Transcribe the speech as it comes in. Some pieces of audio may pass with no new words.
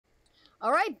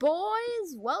Alright,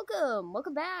 boys, welcome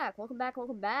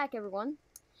back, everyone.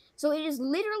 So it has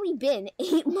literally been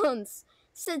 8 months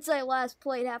since I last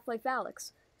played Half-Life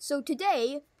Alyx. So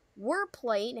today, we're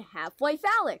playing Half-Life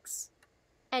Alyx.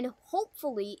 And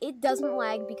hopefully, it doesn't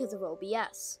lag because of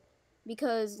OBS.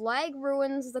 Because lag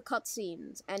ruins the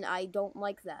cutscenes, and I don't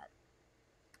like that.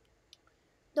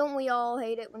 Don't we all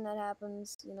hate it when that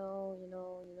happens? You know.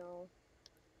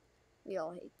 We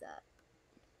all hate that.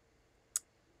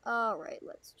 Alright,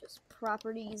 let's just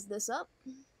properties this up.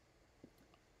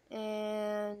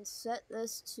 And set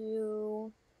this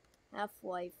to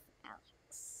Half-Life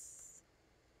Alyx.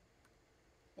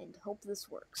 And hope this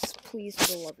works. Please,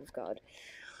 for the love of God.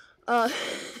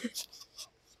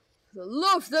 The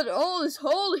love that all is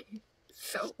holy.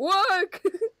 Work!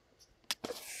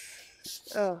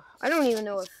 I don't even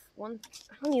know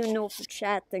if the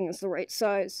chat thing is the right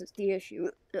size. Is the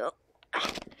issue. Oh,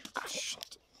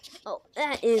 shit. Oh,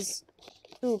 that is...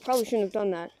 Ooh, probably shouldn't have done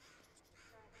that.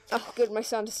 Oh, good, my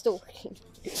sound is still working.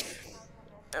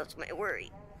 That's my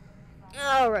worry.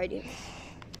 Alrighty.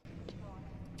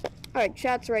 Alright,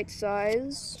 chat's right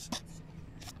size.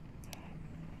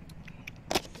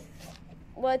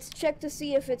 Let's check to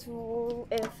see if it's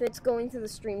going through the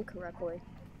stream correctly.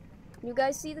 You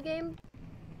guys see the game?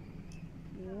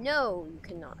 No, you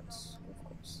cannot. Of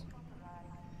course.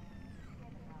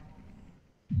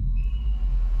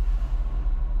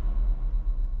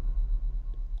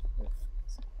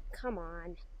 Come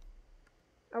on.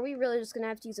 Are we really just gonna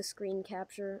have to use a screen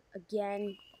capture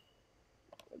again?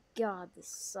 God, this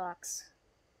sucks.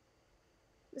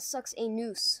 This sucks a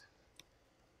noose.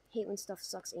 Hate when stuff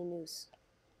sucks a noose.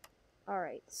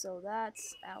 Alright, so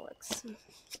that's Alyx.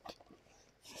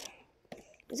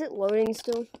 Is it loading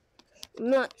still?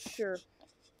 I'm not sure.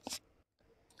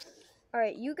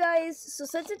 Alright, you guys, so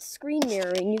since it's screen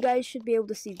mirroring, you guys should be able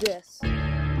to see this.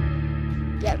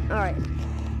 Yep, alright.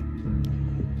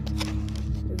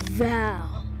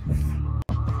 Valve.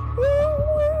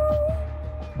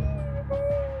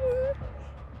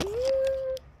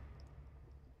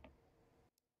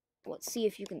 Let's see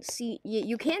if you can see.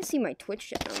 You can't see my Twitch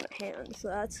chat on my hand, so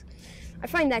that's. I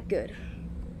find that good.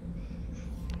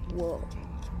 Whoa.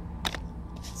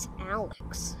 It's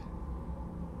Alyx.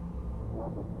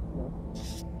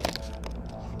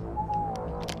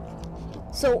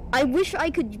 So, I wish I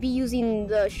could be using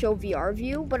the show VR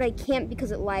view, but I can't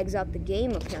because it lags out the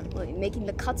game, apparently, making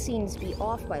the cutscenes be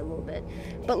off by a little bit.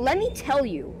 But let me tell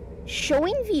you,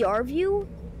 showing VR view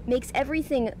makes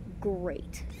everything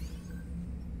great.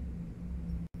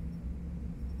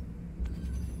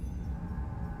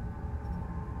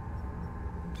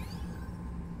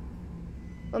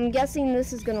 I'm guessing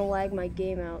this is gonna lag my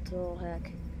game out to all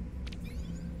heck.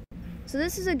 So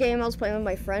this is a game I was playing with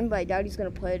my friend, but I doubt he's gonna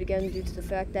play it again due to the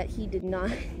fact that he did not.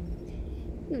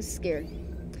 He was scared.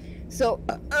 So,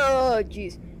 oh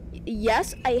jeez.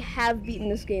 Yes, I have beaten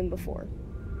this game before.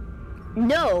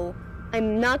 No,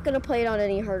 I'm not gonna play it on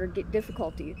any harder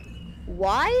difficulty.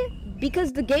 Why?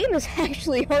 Because the game is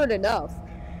actually hard enough.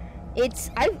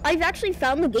 I've actually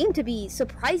found the game to be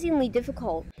surprisingly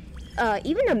difficult.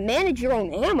 Even to manage your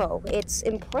own ammo, it's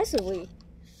impressively.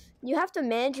 You have to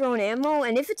manage your own ammo,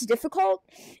 and if it's difficult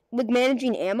with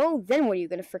managing ammo, then what are you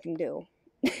gonna freaking do?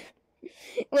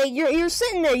 Like you're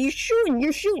sitting there, you're shooting,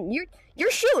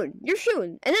 and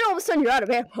then all of a sudden you're out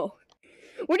of ammo.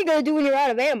 What are you gonna do when you're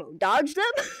out of ammo? Dodge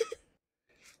them?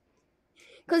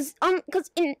 Cause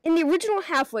in the original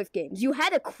Half-Life games, you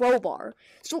had a crowbar,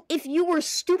 so if you were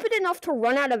stupid enough to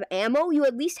run out of ammo, you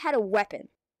at least had a weapon.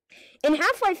 In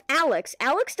Half-Life Alyx,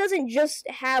 Alyx doesn't just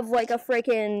have like a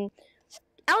freaking.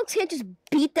 Alyx can't just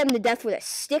beat them to death with a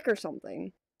stick or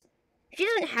something. She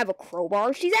doesn't have a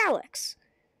crowbar, she's Alyx.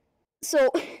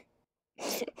 So,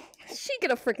 she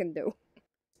gonna freaking do.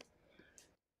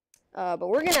 But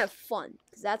we're gonna have fun,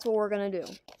 because that's what we're gonna do.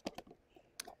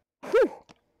 Whew!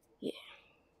 Yeah.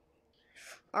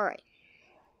 Alright.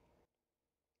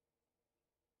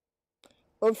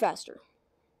 Load faster.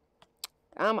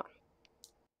 Come on.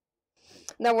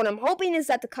 Now, what I'm hoping is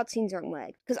that the cutscenes aren't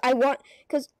lagged, because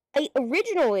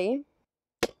originally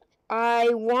I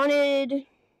wanted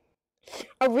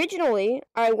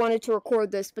to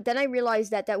record this, but then I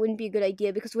realized that wouldn't be a good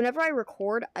idea, because whenever I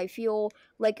record, I feel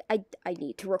like I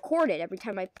need to record it every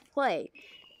time I play.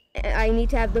 I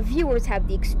need to have the viewers have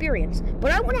the experience,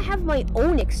 but I want to have my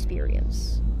own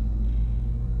experience.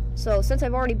 So, since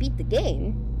I've already beat the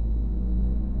game,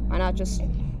 why not just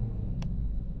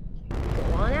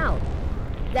go on out?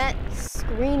 That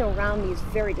screen around me is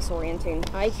very disorienting.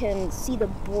 I can see the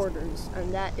borders,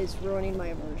 and that is ruining my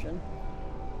immersion.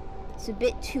 It's a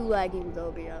bit too laggy with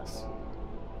OBS.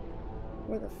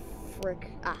 Where the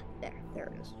frick? Ah, there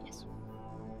it is. Yes.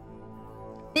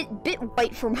 Bit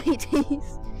white for my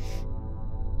taste.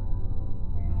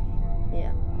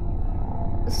 Yeah.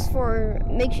 This is for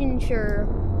making sure,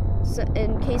 so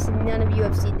in case none of you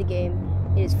have seen the game,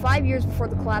 it is 5 years before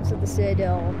the collapse of the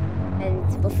Citadel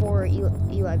and before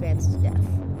Eli Vance's death.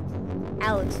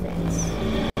 Alyx Vance.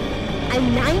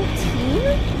 I'm 19?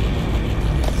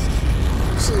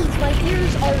 Jeez, my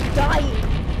ears are dying.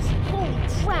 Holy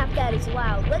crap, that is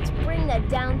loud. Let's bring that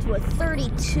down to a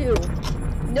 32.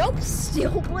 Nope,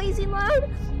 still blazing loud.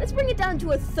 Let's bring it down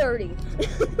to a 30.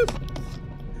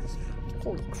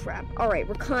 Holy crap. Alright,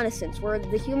 reconnaissance. We're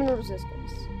the human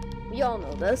resistance. We all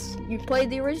know this. You played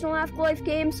the original Half-Life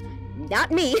games?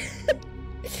 Not me.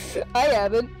 I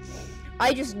haven't.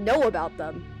 I just know about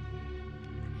them.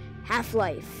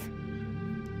 Half-Life.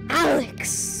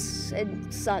 alyx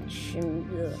and such. And,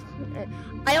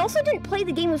 I also didn't play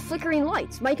the game with flickering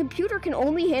lights. My computer can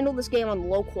only handle this game on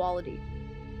low quality.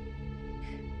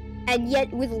 And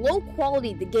yet, with low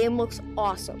quality, the game looks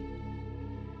awesome.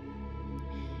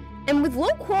 And with low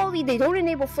quality, they don't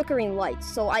enable flickering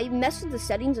lights, so I messed with the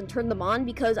settings and turned them on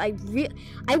because I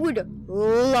would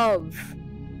love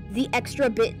the extra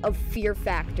bit of fear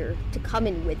factor to come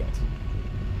in with it.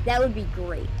 That would be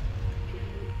great.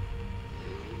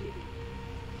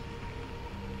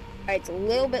 Alright, it's a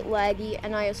little bit laggy,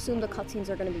 and I assume the cutscenes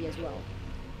are going to be as well.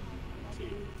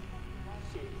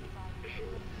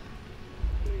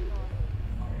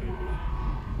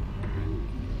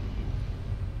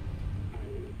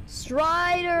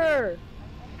 Strider!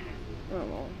 I don't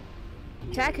know.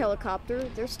 Attack helicopter.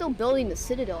 They're still building the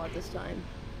Citadel at this time.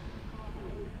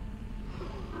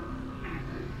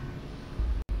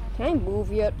 Can I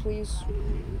move yet, please?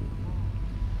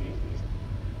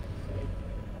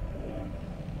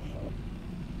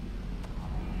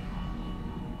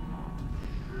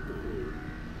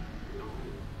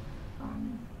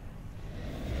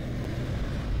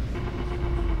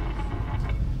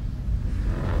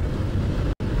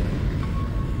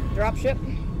 Dropship.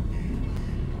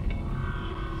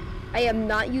 I am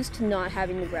not used to not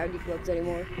having the gravity gloves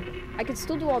anymore. I can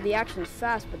still do all the actions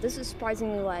fast, but this is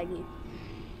surprisingly laggy.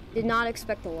 Did not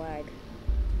expect the lag.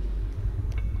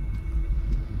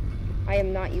 I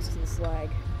am not used to this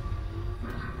lag.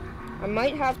 I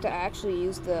might have to actually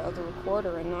use the other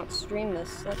recorder and not stream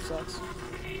this. That sucks.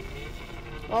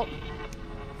 Well,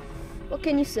 what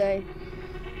can you say?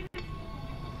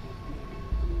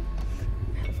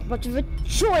 Much of a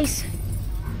choice.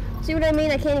 See what I mean?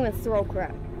 I can't even throw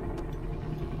crap.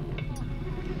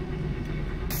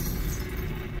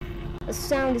 The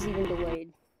sound is even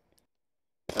delayed.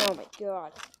 Oh my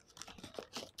god.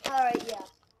 Alright, yeah.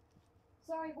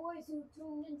 Sorry boys who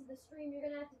tuned into the stream, you're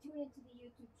gonna have to tune into the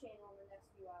YouTube channel in the next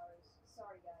few hours.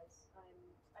 Sorry guys.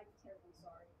 I'm terribly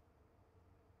sorry.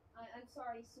 I'm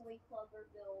sorry, Soy Club or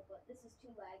Bill, but this is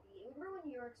too laggy. It would ruin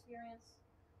your experience.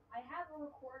 I have a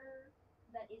recorder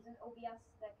that is an OBS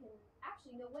that can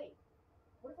actually no wait.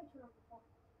 What if I turn on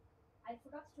performance? I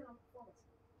forgot to turn on performance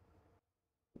mode.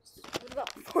 What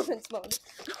about performance mode?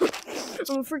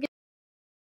 I'm freaking.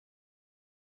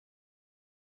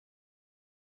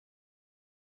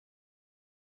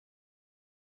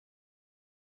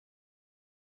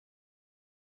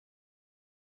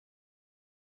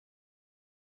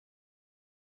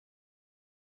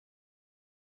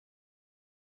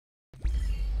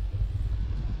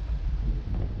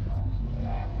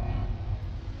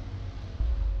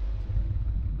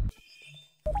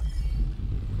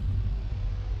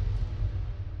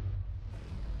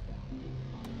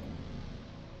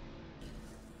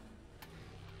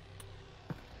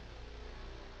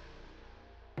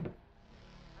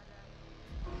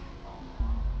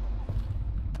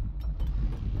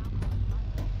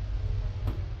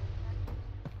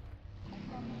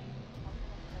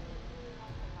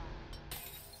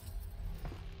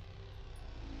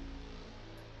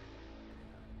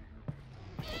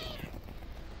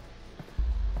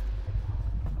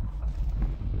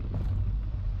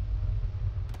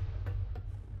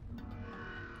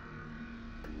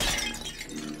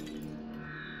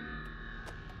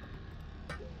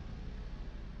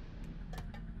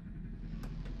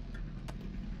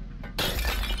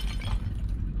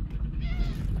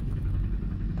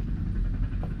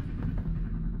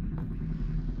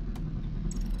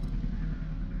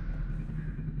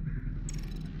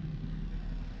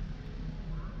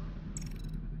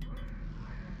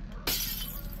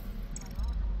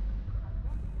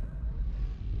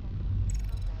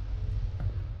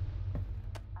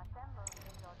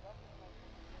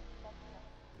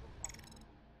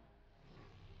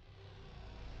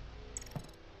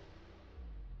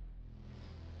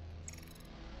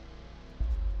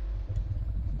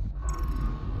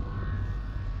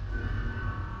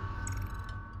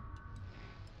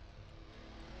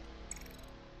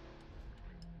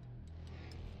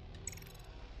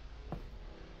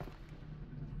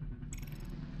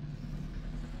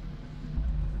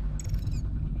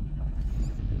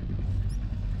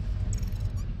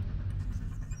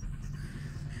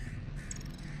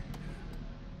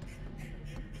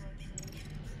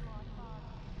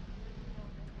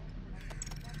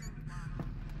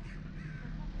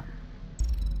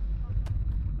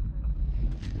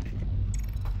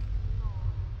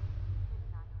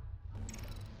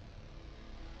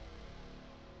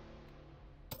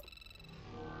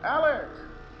 Alex,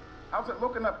 how's it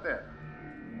looking up there?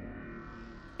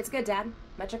 It's good, Dad.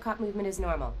 Metrocop movement is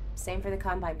normal. Same for the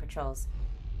Combine patrols.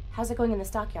 How's it going in the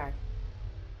stockyard?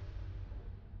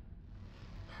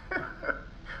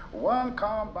 One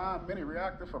Combine mini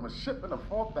reactor from a shipment of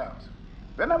 4,000.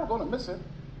 They're never going to miss it.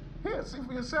 Here, see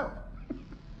for yourself.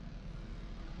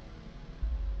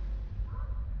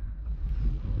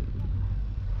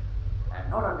 And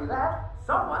not only that,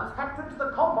 someone's hacked into the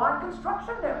Combine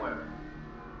construction network.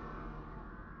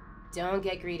 Don't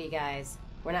get greedy, guys.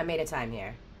 We're not made of time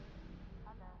here.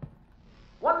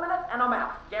 1 minute and I'm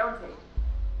out, guaranteed.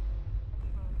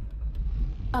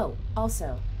 Oh,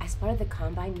 also, I spotted the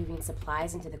Combine moving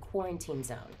supplies into the quarantine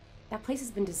zone. That place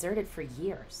has been deserted for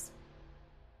years.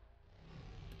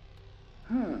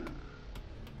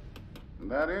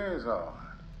 That is odd.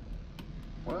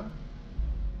 Well,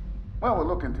 we'll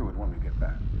look into it when we get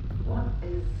back. What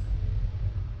is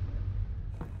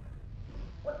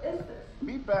this?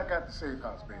 Meet back at the safe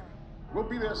house, baby. We'll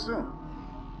be there soon.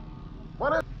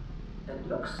 What is... It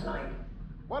looks like...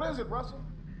 What is it, Russell?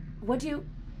 Would you...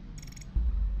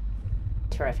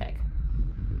 Terrific.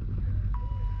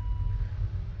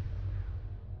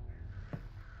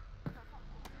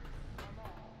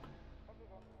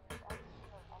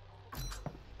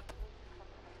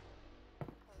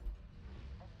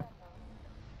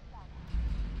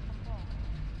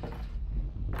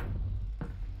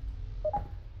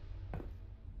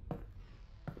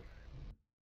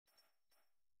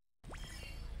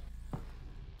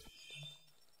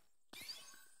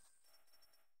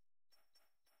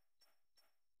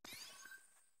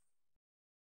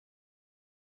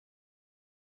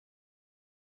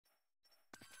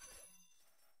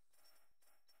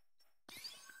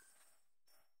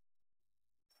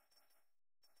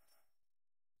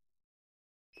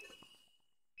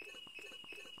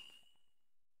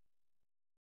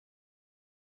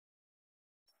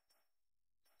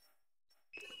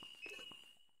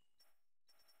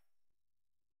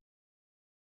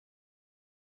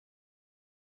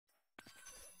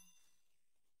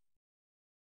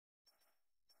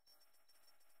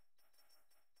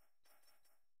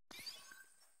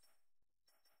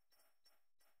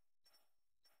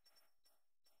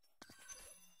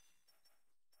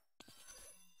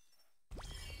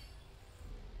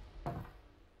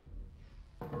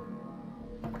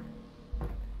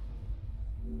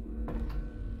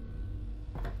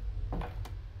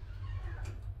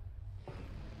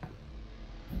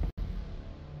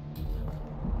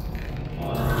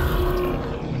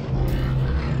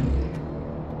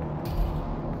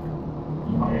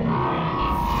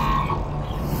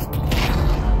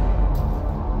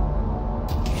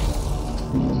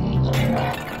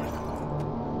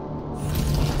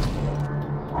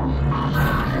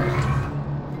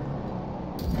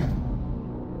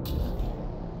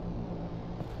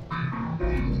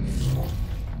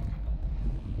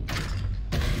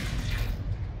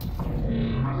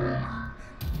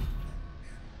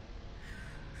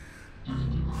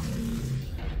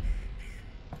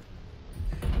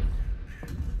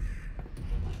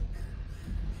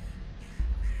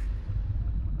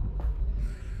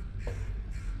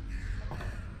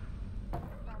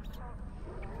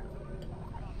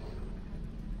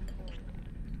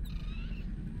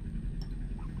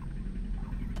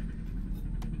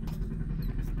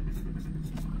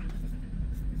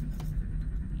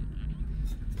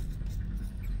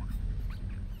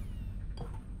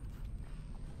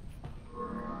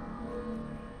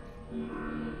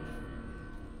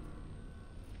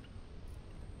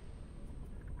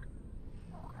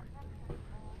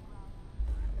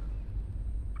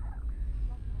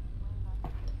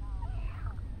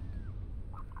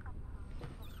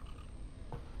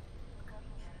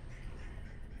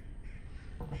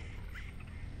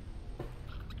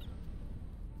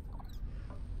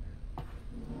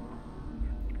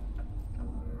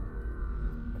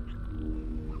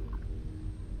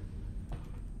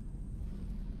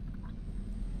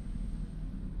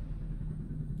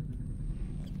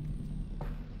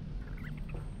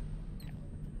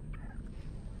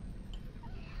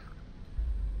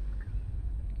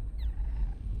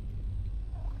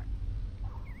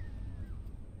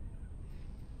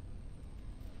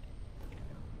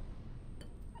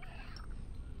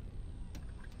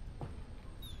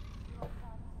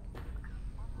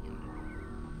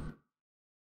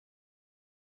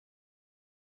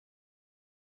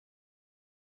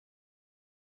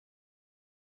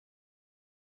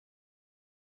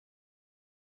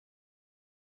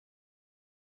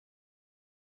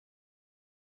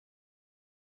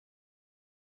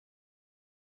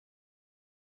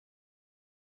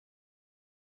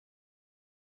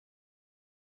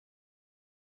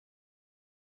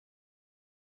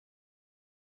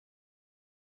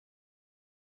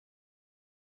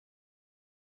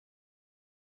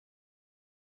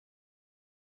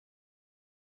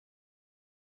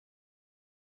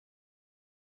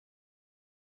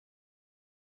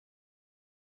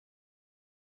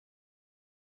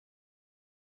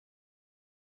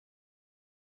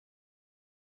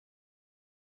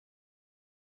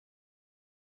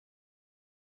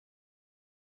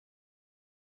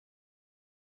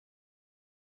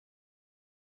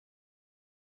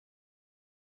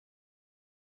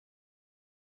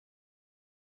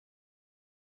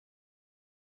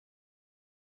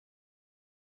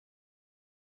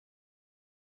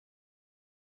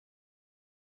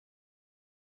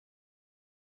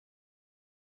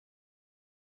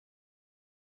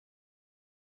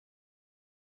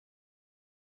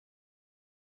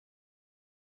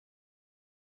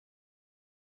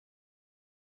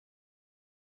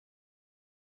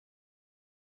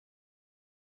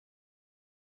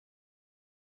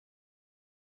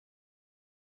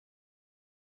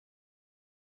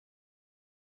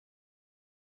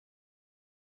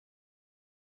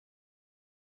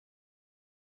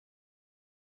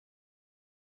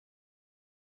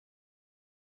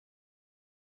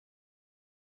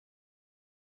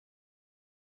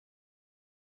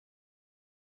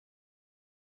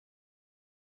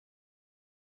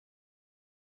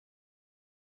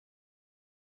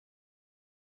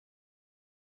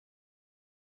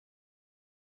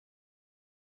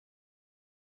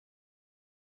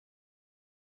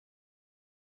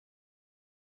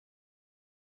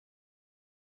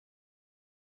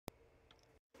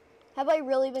 Have I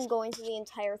really been going through the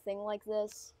entire thing like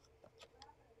this?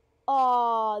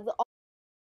 Oh, the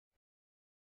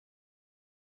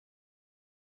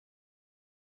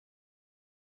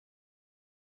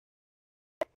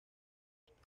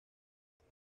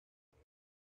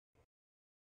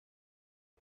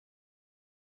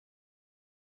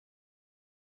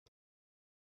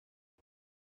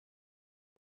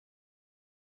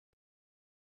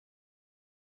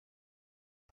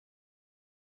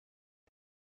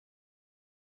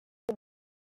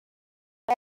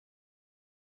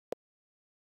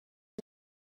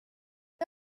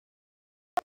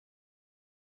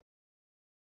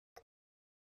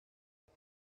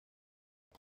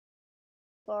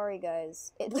sorry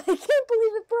guys. I can't believe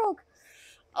it broke.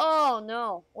 Oh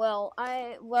no. Well,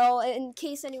 in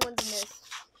case anyone's missed,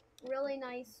 really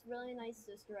nice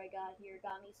sister I got here.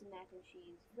 Got me some mac and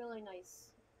cheese. Really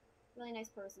nice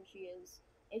person she is.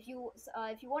 If you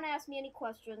want to ask me any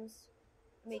questions,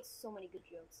 I make so many good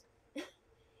jokes.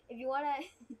 If you want to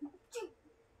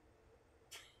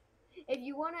if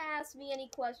you want to ask me any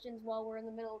questions while we're in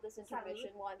the middle of this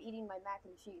intermission, while I'm eating my mac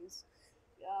and cheese,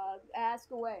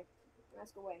 ask away.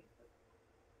 Ask away.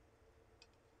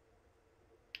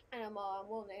 And I'm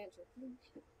willing to answer.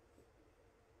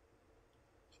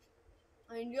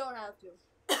 I mean, you don't have to.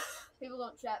 People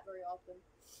don't chat very often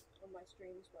on my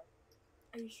streams, but.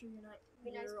 Are you sure you're not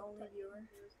your only viewer?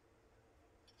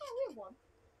 Oh, we have one.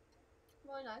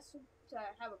 Really nice to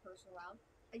have a person around.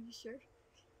 Are you sure?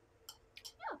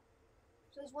 Yeah.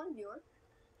 So there's one viewer.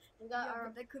 We got Yeah, our.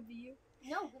 but that could be you.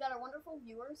 No, we got our wonderful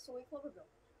viewer, Soy Cloverville.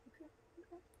 Okay.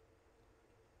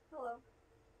 Hello.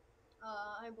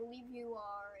 I believe you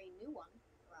are a new one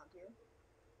around here.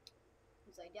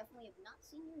 Because I definitely have not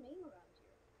seen your name around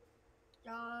here.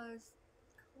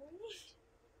 Chloe?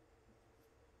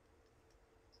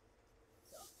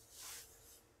 So.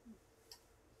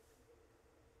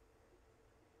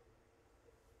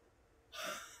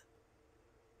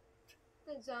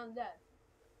 Didn't sound dead.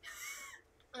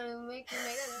 I make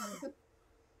it.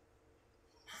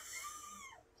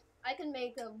 I can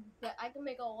make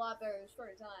a lot better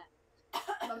stories than that.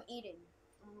 If I'm eating.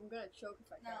 I'm gonna choke if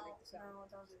I try to make this out. No,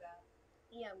 don't do that.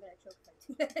 Yeah, I'm gonna choke if I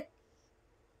do that.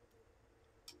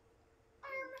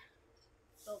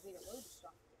 They'll eat a load of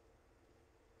stuff.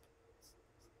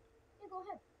 Yeah, go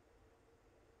ahead.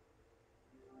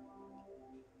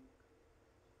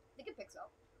 I think it picks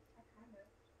up. I kind of.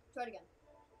 Try it again.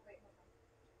 Wait, hold on.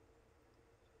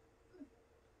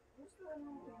 What's going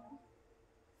on with you?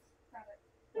 Grab it.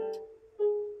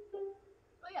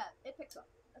 Oh yeah, it picks up.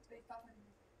 That's Wait, stop it.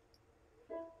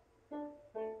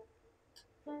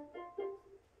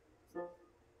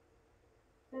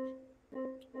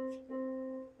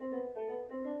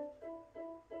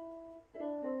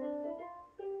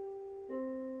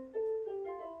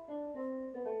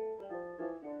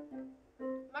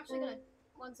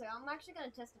 I'm actually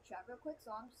gonna test the chat real quick,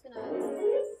 so I'm just gonna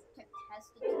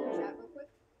test it to the chat real quick.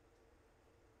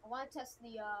 I wanna test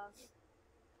the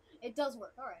it does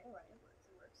work. Alright, it works.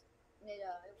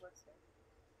 It works good.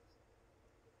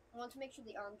 I want to make sure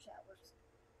the ARM chat works.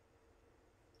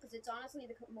 Because it's honestly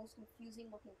the most confusing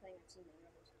looking thing I've seen in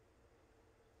the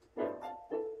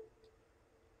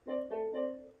In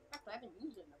fact, I haven't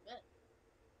used it in a bit.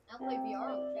 I don't play VR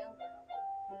on the channel very often.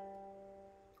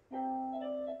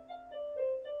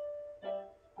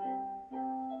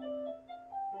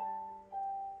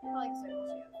 Probably because I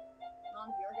mostly have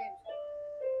non-VR games.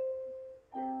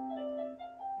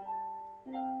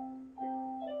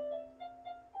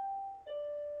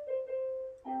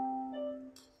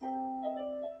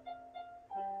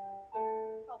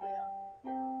 Probably,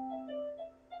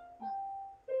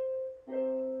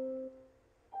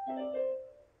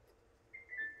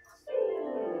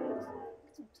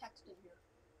 Get some text in here.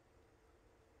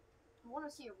 I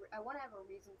want to have a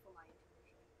reason for my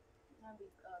intermission. That'd be a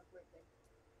great thing.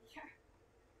 Yeah.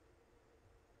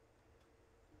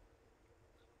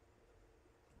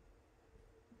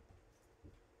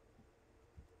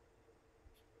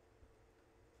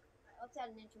 Alright, let's add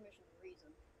an intermission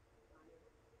reason.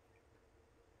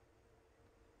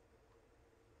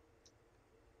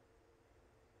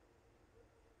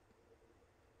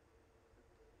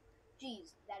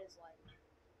 Jeez, that is like.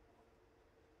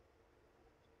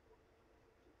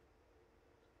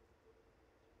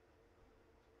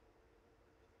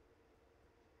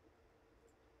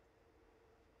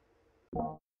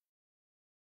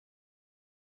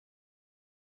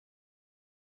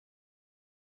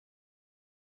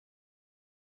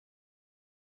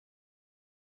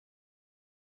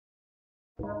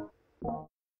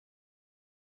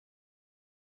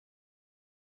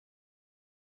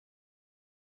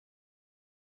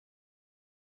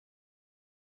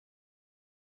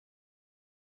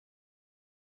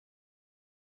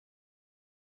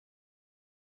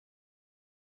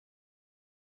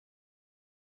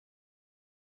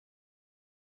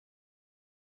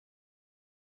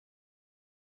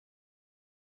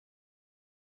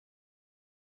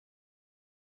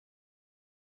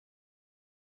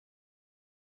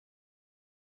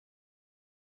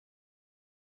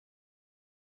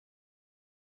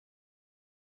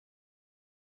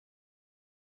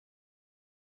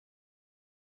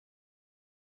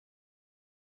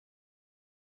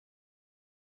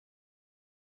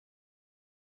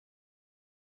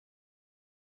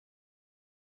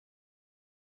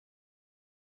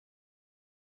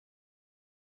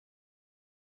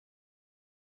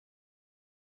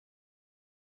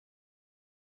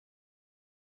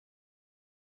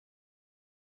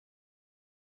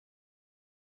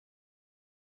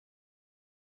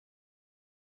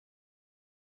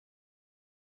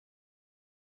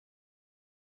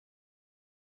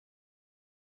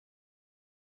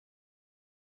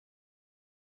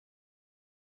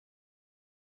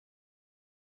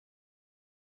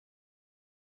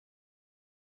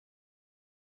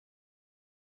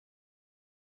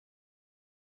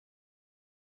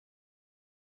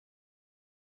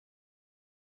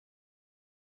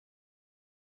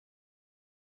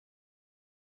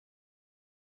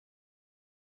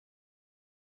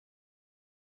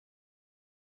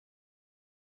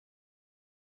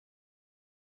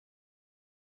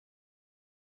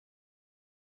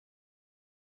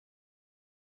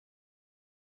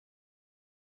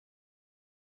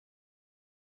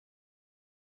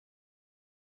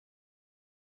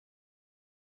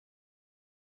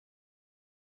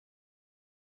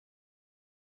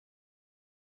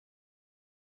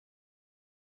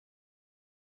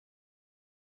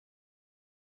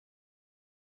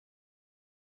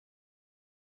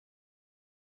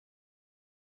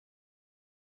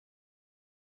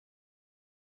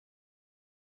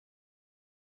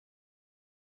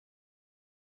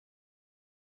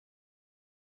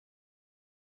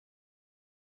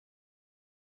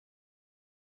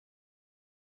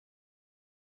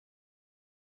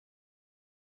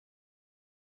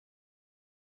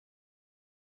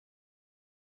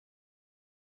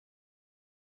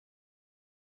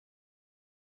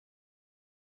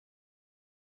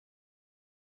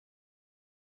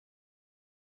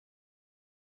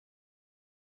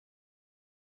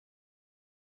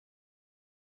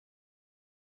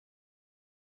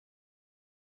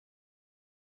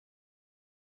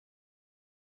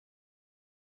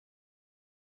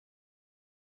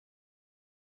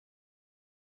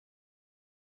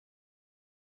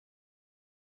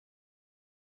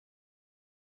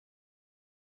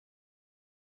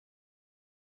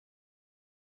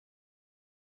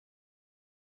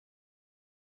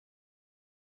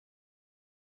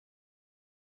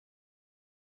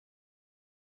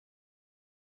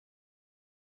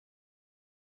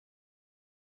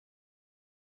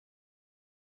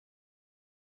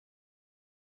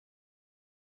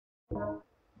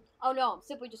 Oh no, I'm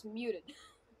simply just muted.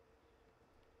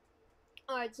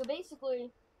 Alright, so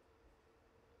basically,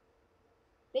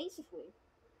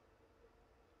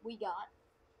 we got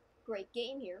great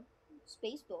game here,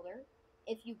 Space Builder.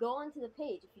 If you go onto the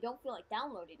page, if you don't feel like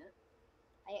downloading it,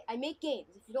 I make games.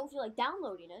 If you don't feel like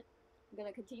downloading it, I'm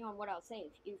gonna continue on what I was saying.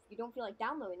 If you don't feel like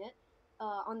downloading it,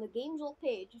 on the Game Jolt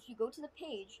page, if you go to the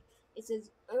page, it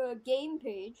says game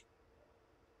page,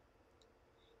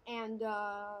 and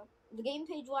the game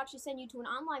page will actually send you to an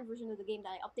online version of the game that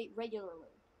I update regularly.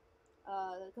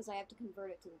 Because I have to convert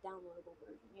it to the downloadable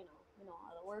version. You know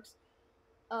how that works.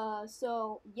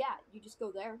 So yeah, you just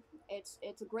go there.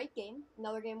 It's a great game.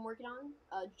 Another game I'm working on,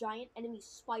 Giant Enemy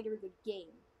Spider the game.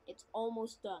 It's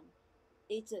almost done.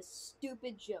 It's a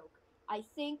stupid joke. I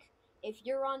think if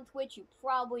you're on Twitch, you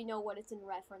probably know what it's in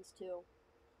reference to.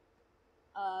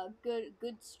 Good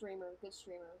streamer. It's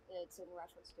in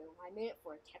reference to. I made it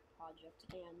for a tech project,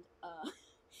 and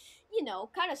you know,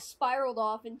 kind of spiraled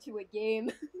off into a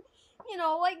game. You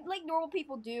know, like normal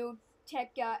people do.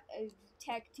 Tech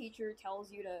teacher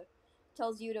tells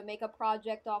you to make a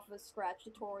project off of a Scratch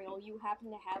tutorial. You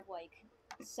happen to have like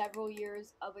several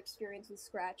years of experience with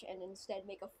Scratch and instead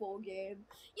make a full game.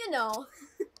 You know,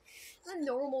 the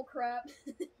normal crap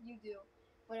you do.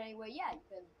 But anyway, yeah, you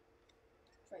can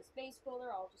try Space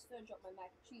Builder. I'll just finish up my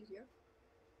mac and cheese here.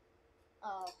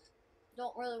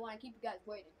 Don't really want to keep you guys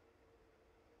waiting.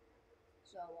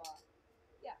 So,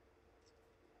 yeah.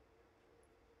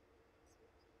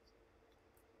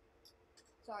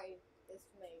 Sorry, this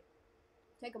may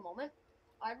take a moment.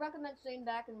 I'd recommend sitting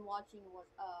back and watching what,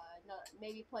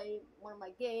 maybe play one of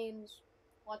my games,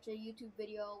 watch a YouTube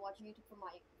video, watch a YouTube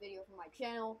video from my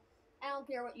channel. I don't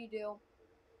care what you do.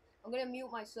 I'm gonna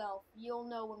mute myself. You'll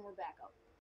know when we're back up.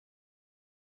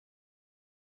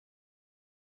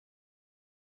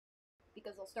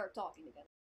 Because I'll start talking again.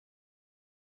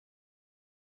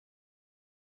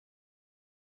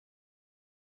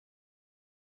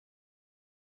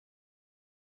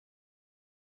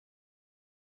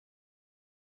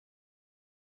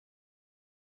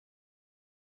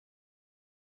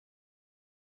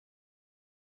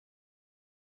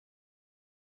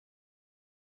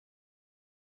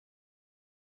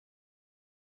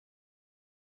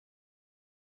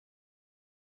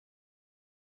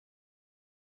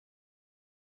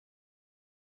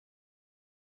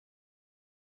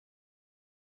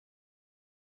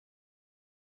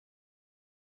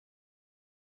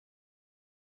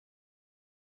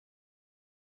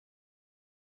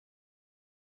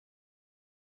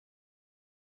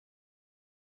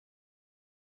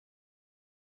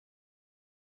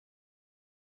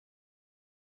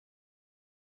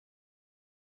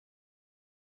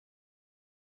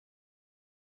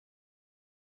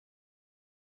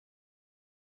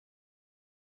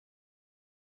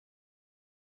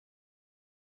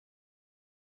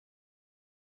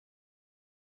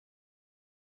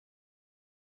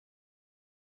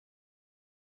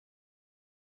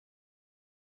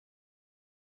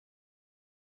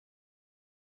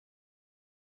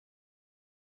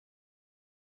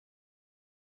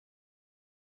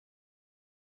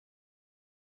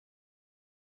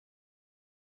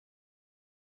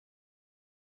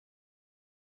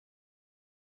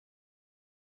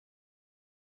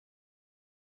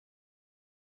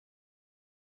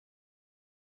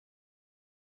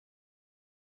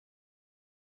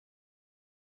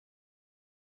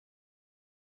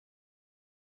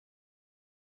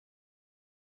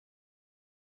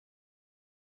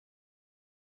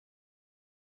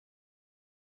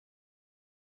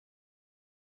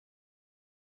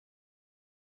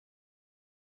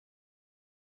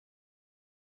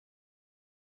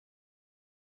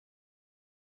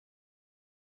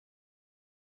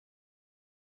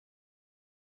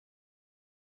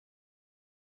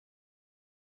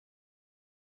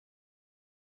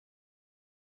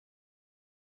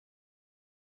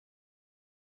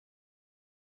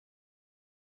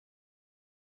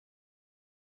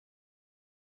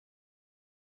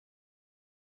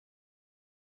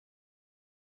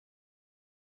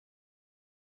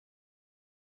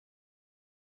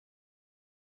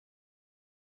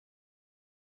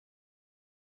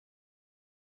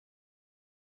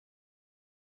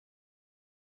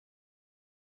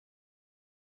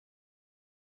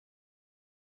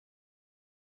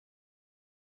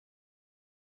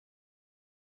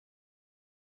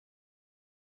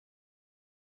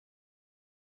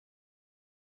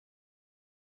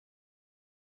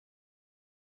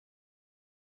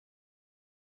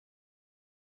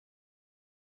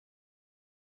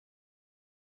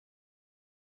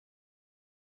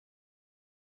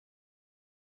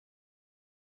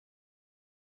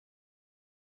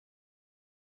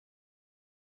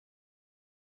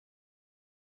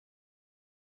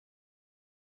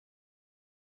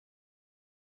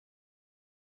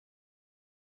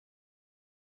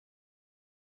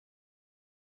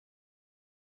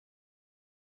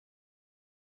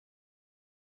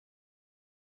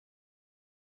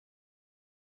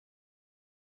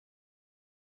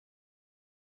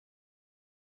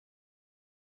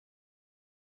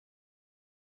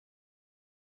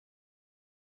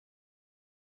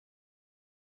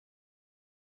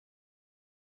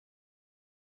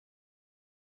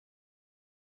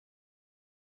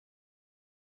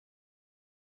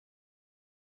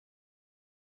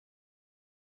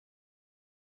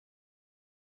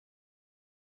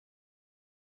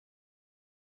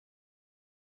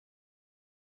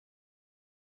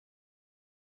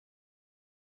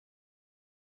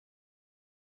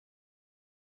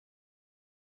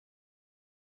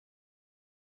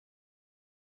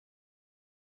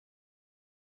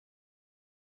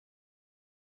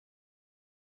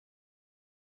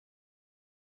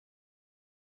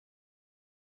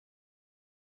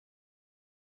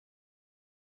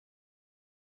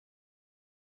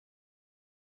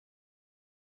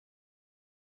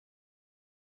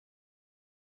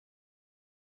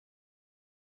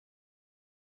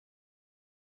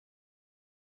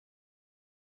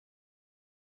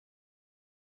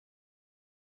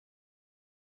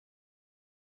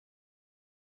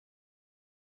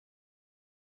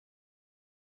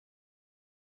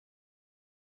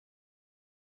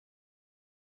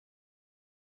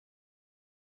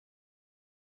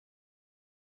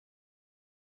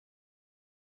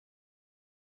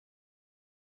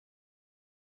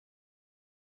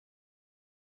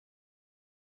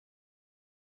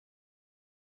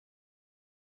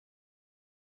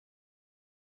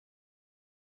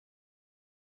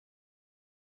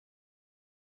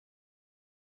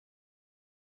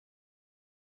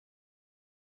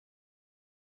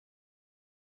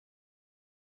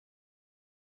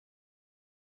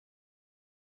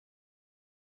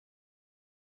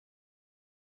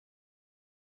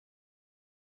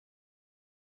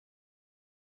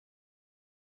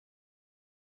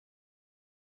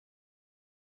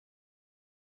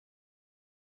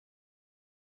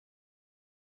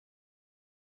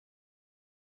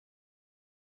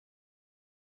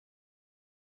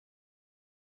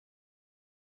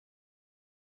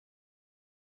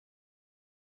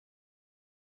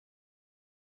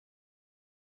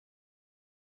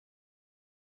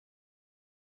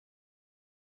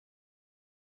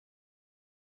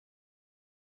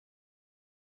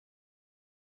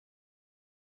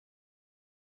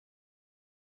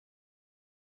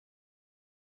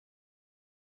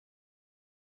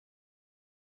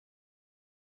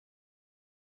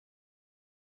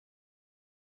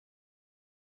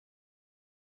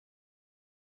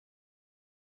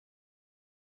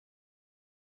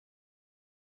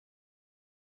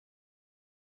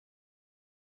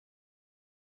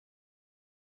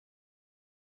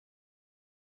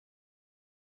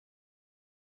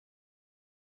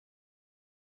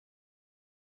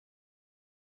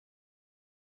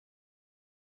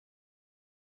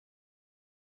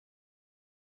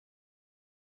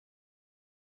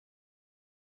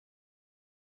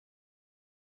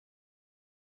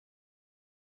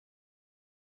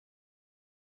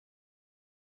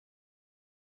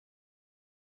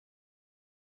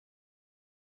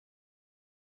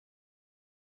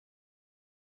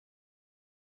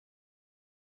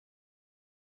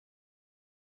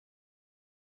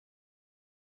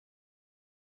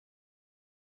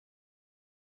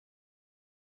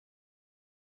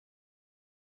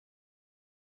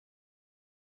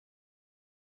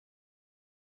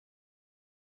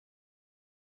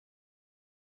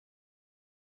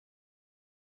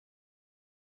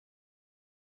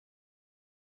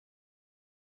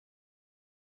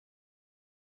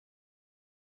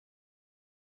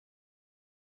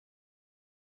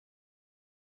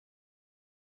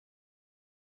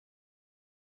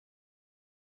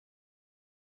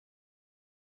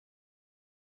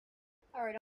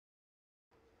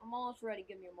 I'm almost ready.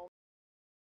 Give me a moment.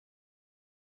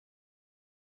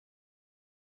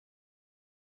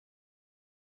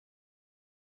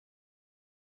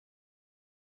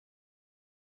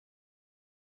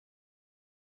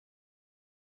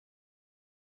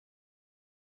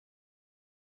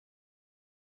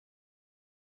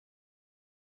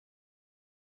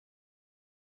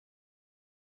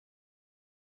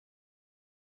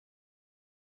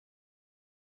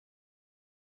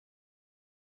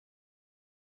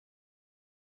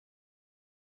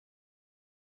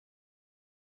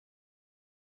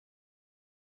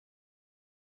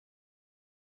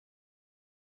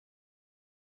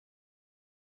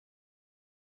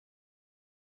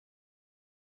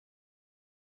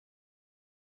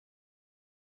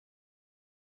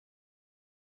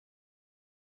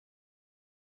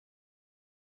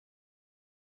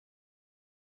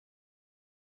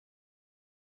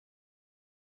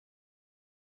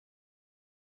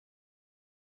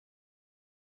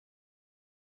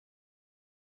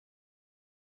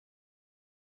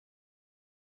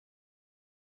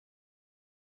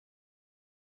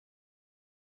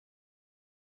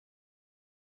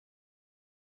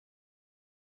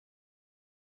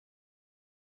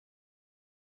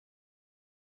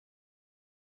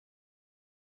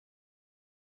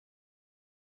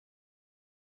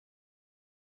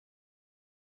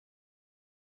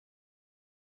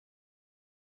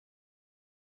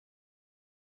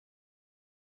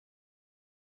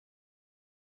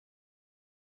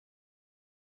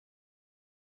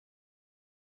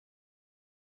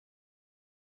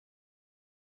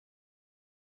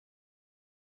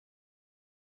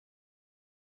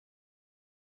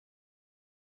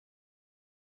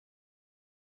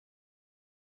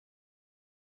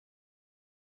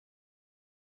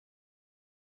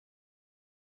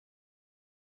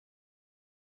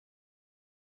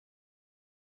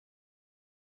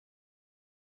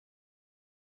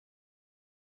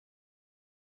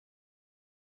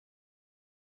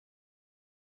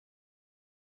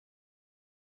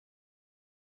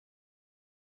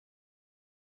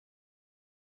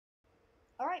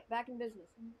 Alright, back in business.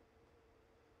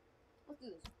 Let's do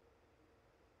this.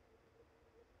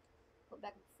 Put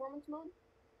back in performance mode.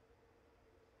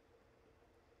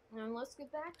 And let's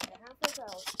get back to half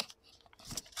hours.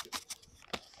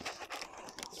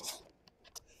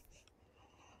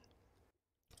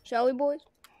 Shall we, boys?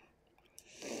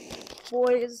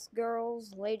 Boys,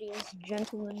 girls, ladies,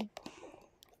 gentlemen.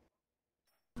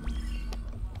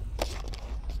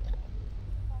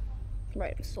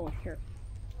 Right, I'm still in here.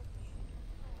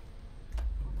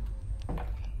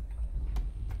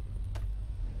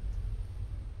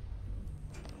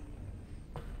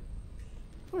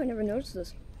 Oh, I never noticed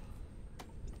this.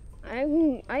 I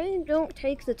don't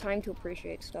take the time to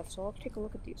appreciate stuff, so I'll take a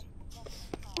look at these.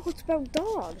 Oh, it's about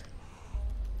dog.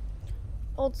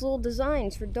 Oh, it's little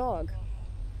designs for dog.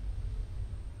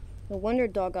 No wonder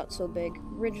dog got so big.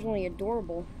 Originally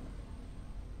adorable.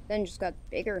 Then just got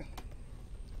bigger.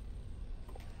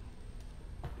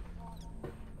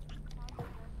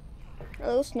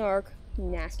 Hello, Snark.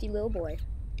 Nasty little boy.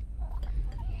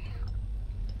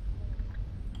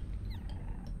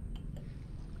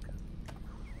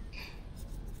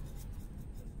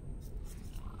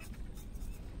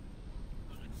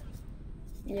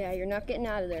 Yeah, you're not getting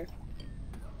out of there.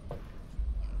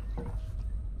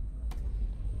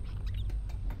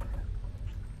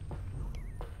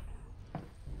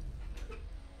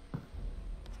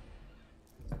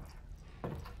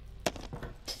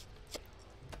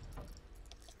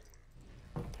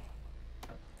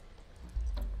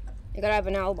 You gotta have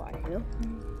an alibi, you know?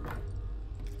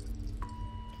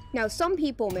 Now, some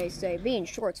people may say being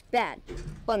short's bad,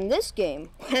 but in this game,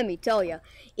 let me tell you,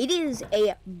 it is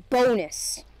a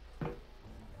bonus.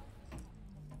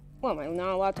 Well, am I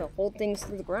not allowed to hold things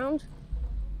to the ground?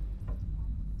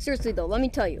 Seriously though, let me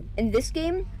tell you, in this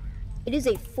game, it is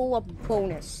a full-up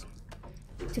bonus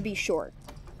to be short.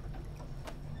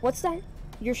 What's that?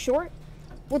 You're short?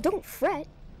 Well, don't fret.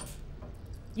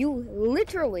 You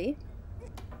literally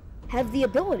have the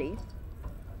ability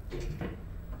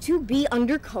to be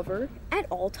undercover at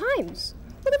all times.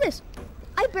 Look at this.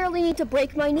 I barely need to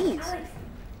break my knees. Alyx!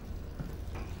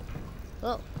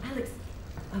 Oh. Alyx,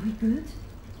 are we good?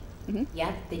 Mm-hmm.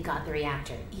 Yep, they got the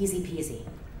reactor. Easy peasy.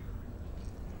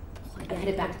 I'm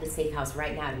headed back to the safe house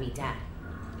right now to meet Dad.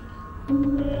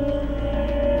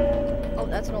 Oh,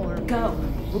 that's an alarm. Go.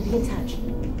 We'll be in touch.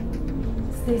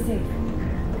 Stay safe.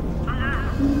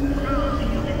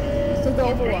 Still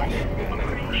go Overwatch.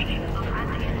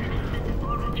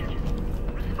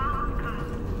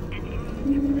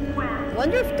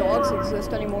 Wonder if dogs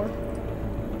exist anymore.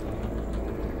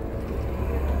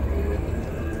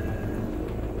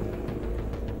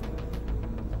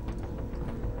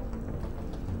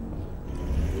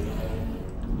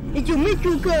 It's your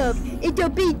Metro Cup. It's a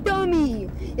big dummy.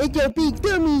 It's a big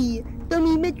dummy.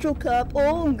 Dummy Metro Cup.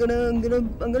 Oh, I'm gonna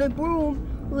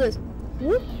broom. Look at this.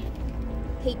 Whoop.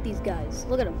 Hate these guys.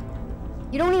 Look at them.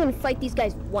 You don't even fight these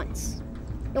guys once.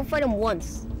 You don't fight them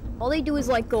once. All they do is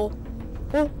like go,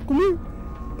 oh, come here.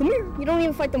 Come here. You don't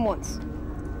even fight them once.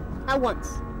 Not once.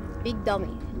 Big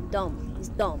dummy. He's dumb. He's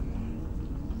dumb.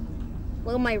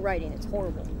 Look at my writing. It's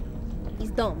horrible. He's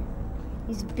dumb.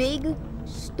 He's big,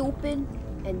 stupid,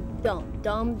 and dumb.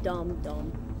 Dumb.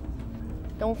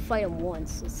 Don't fight him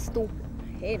once. It's stupid.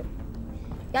 I hate him.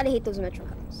 Gotta hate those Metro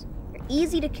Cups. They're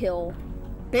easy to kill.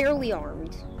 Barely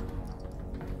armed.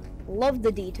 Love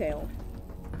the detail.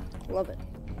 Love it.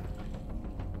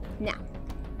 Now.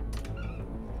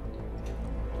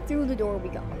 Through the door we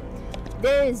go.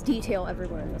 There is detail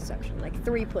everywhere in this section. Like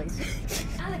 3 places.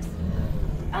 Alyx!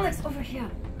 Alyx, over here!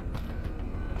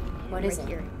 What is it?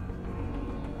 Here.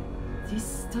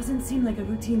 This doesn't seem like a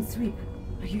routine sweep.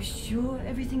 Are you sure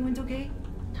everything went okay?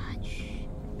 Touch.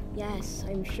 Yes,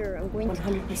 I'm sure. I'm going to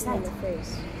 100%. in the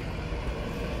face.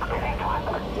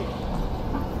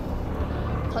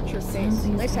 Touch your face.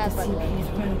 Nice hat, by the way.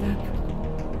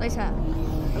 Nice hat.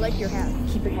 I like your hat.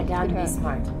 Keep your head down and be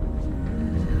smart.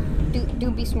 Do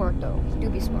be smart though. Do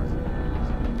be smart.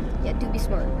 Yeah, do be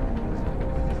smart.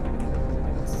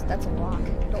 That's a lock.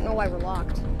 Don't know why we're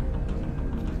locked.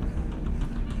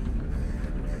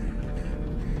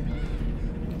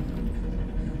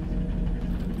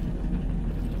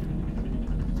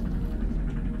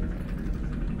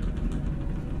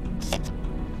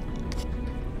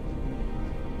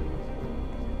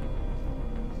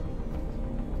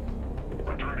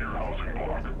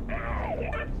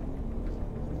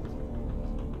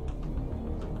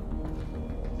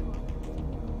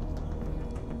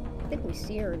 I think we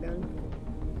see her again.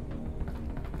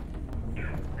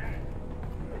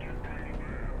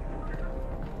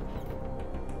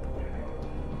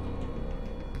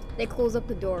 They close up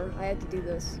the door. I had to do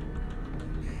this.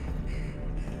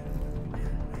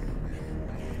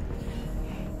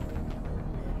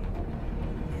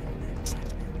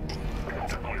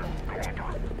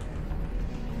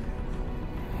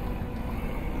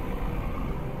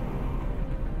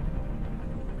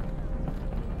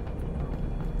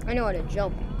 I know how to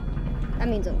jump. That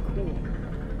means I'm cool.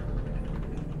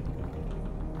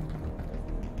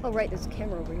 Oh right, there's a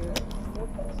camera over here.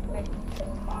 Okay.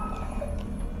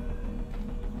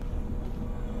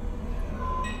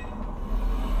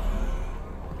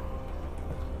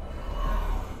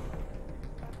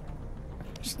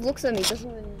 Just looks at me,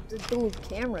 doesn't even deal with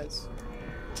cameras.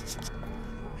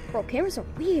 Bro, cameras are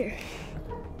weird.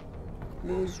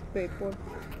 Newspaper.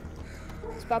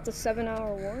 It's about the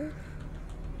 7-hour war.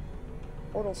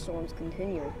 Portal storms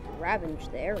continue to ravage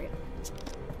the area.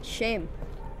 Shame.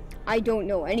 I don't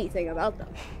know anything about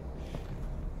them.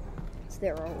 Is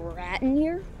there a rat in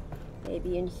here?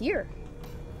 Maybe in here.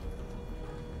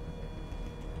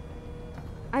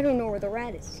 I don't know where the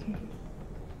rat is.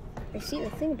 I see the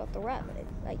thing about the rat, but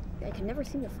I can never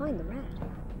seem to find the rat.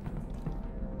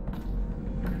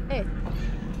 Hey.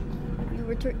 You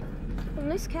return. Oh,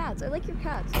 nice cats. I like your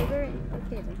cats. They're very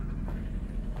okay then.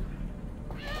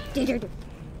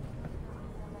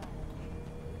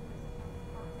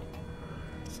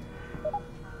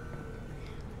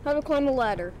 How to climb a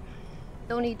ladder.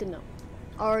 Don't need to know.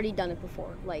 Already done it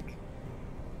before, like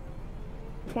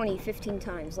 20, 15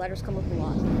 times. Ladders come up a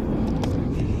lot.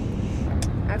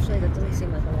 Actually, that doesn't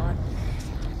seem like a lot.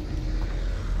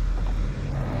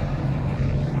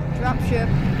 Dropship.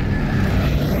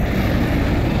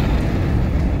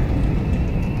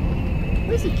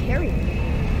 What is he carrying?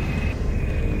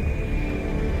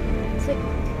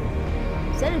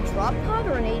 Is that a drop pod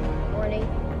or an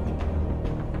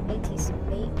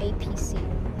APC?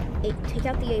 Take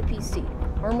out the APC.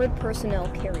 Armored personnel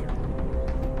carrier.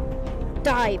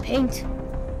 Die, paint!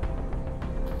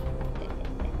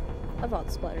 I thought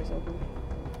the splatter's open.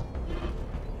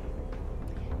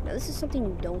 Now this is something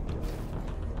you don't do.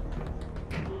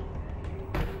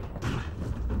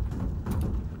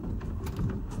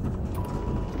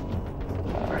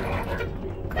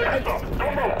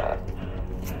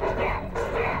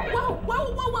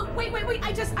 Whoa! Wait!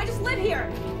 I just live here.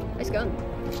 Nice gun.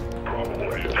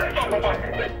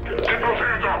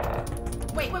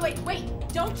 Wait!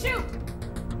 Don't shoot!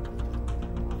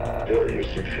 Area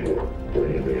secure.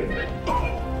 Bring him in.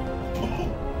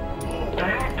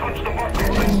 Touch the button.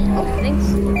 Oh, thanks.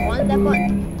 I wanted that button.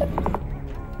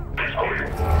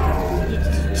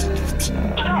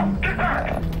 Stop! Get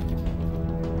back!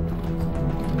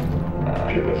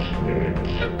 Give us names.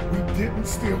 We didn't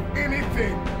steal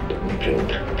anything. We don't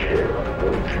care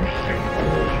what you say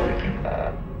already.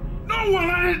 no one!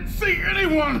 I didn't see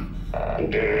anyone!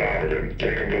 Get it out of him.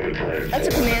 Take him to the train. That's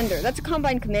a commander. That's a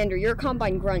combine commander. You're a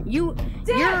combine grunt. You're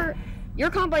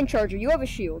a combine charger. You have a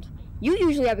shield. You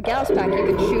usually have a gas pack you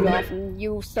can shoot off, and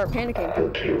you start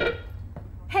panicking.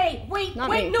 Hey, wait, Not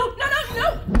wait, me. no!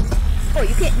 Oh,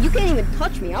 you can't even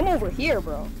touch me. I'm over here,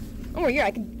 bro. I'm over here.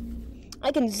 I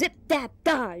can zip that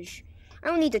dodge. I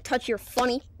don't need to touch your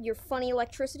funny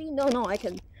electricity. No, I'm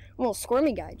a little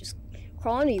squirmy guy. Just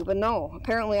crawl into you, but no.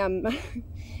 Apparently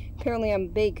I'm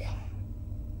big,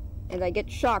 and I get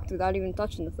shocked without even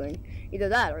touching the thing. Either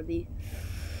that, or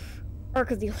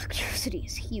because the electricity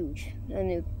is huge,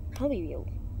 and it'd probably be a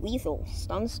lethal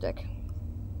stun stick.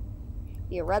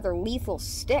 Be a rather lethal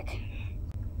stick.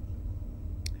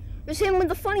 Just hit him with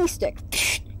the funny stick.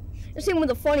 Just hit him with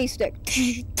the funny stick.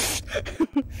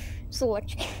 Just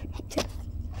electric.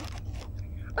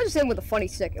 I'll just hit him with a funny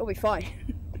stick. It'll be fine.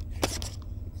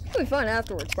 It'll be fine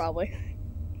afterwards, probably.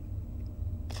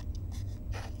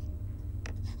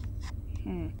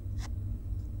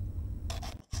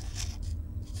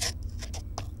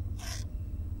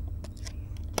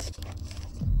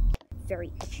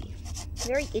 Very itchy.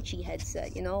 Very itchy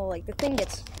headset, you know? Like, the thing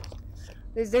gets...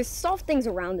 There's soft things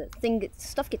around it.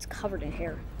 Stuff gets covered in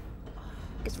hair.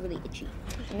 It gets really itchy.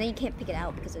 And then you can't pick it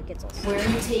out because it gets all... Where are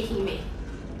you taking me?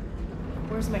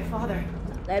 Where's my father?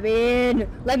 Let me in!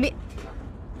 Let me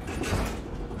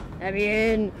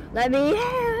in! Let me in!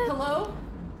 Hello?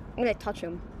 I'm gonna touch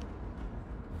him.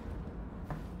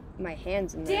 My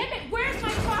hand's in there. Damn it, where's my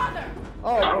father?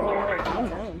 Oh, calm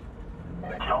down.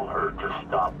 Tell her to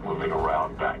stop moving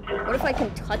around back there. What if I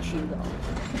can touch you, though?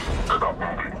 Stop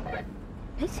moving.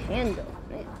 Nice hand,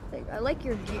 though. I like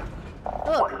your gear.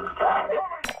 Look,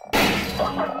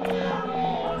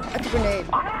 that's a grenade.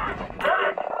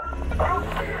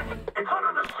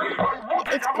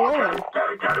 It's glowing.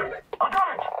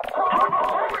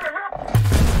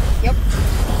 Yep.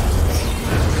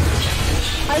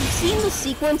 I've seen the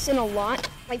sequence in a lot.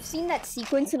 I've seen that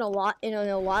sequence in a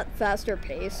lot faster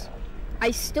pace.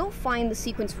 I still find the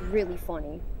sequence really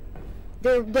funny.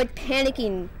 They're like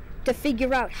panicking to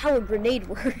figure out how a grenade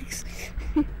works.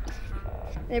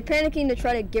 They're panicking to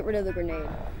try to get rid of the grenade.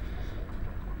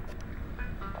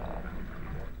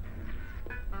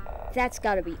 That's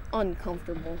gotta be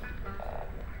uncomfortable.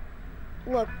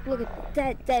 Look at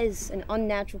that. That is an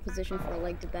unnatural position for a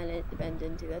leg to bend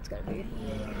into. That's gotta be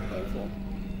painful.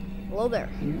 Hello there.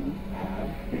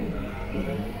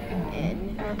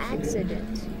 An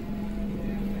accident.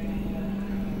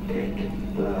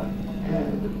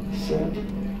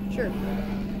 Sure. You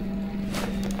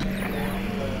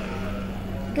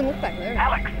can look back there.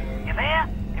 Alyx, you there?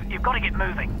 You've got to get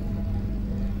moving.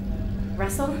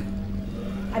 Russell?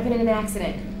 I've been in an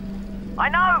accident. I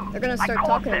know! They're gonna start I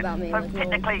talking caused it, about me. So Like,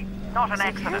 technically, not an It's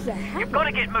like, how does that accident. You've happen? got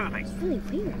to get moving. It's really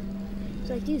weird. It's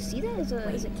like, do you see that? Is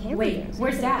a camera Wait, there? It's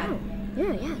where's like, Dad? oh,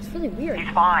 yeah, it's really weird. He's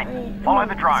fine. Follow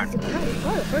the drone.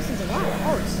 Oh, the person's alive.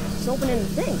 Oh, it's opening the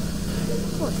thing.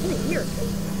 Oh, it's really weird.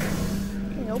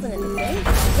 Can't open the thing.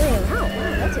 It's letting her out.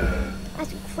 Wow,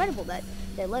 that's incredible that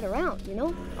they let her out, you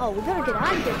know? Oh, we better get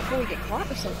out of here before we get caught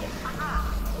or something.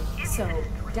 So,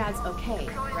 Dad's okay,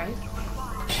 right?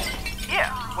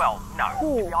 Yeah, well, no.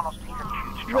 Oh. To be honest, he's in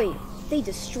huge trouble. Wait, they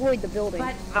destroyed the building.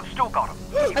 But, They've still got him.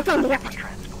 I found the rat.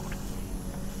 Transport.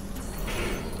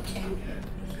 and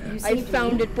you I saved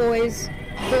found me. it, boys.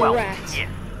 The Well, rat. yes.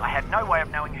 I had no way of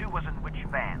knowing who was in which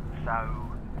van,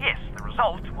 so yes, the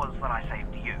result was that I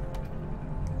saved you.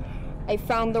 I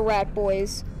found the rat,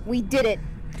 boys. We did it.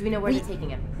 Do we know where they're taking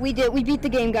him? We did. We beat the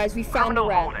game, guys. We found the Criminal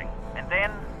rat. holding. And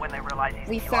then, when they realize he's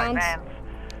We the found vans,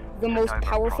 The took most over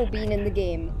powerful prospect. being in the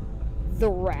game. The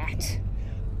rat.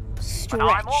 Stretch. But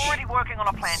I'm already working on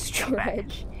a plan to get back.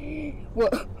 Stretch.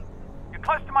 What? You're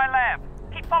close to my lab.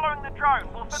 Keep following the drone.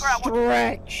 We'll figure out what...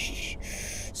 Stretch.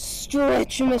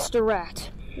 Stretch, Mr. Rat.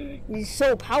 He's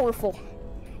so powerful.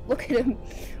 Look at him.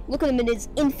 Look at him in his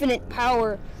infinite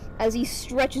power as he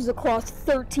stretches across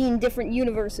 13 different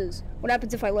universes. What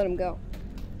happens if I let him go?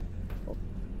 Oh,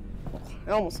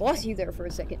 I almost lost you there for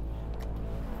a second.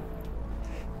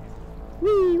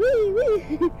 Wee, wee,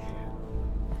 wee.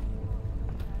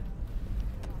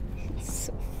 It's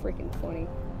so freaking funny.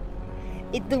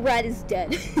 The rat is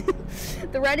dead.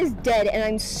 The rat is dead, and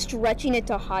I'm stretching it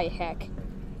to high heck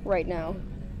right now.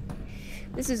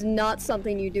 This is not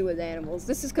something you do with animals.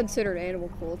 This is considered animal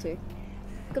cruelty.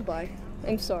 Goodbye.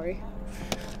 I'm sorry.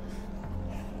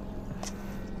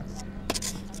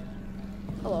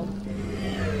 Hello.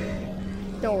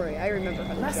 Don't worry, I remember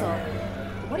how to Russell,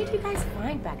 jump. what did you guys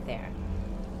find back there?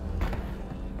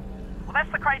 Well,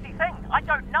 that's the crazy thing. I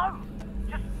don't know.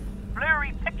 Just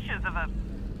blurry pictures of a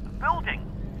building.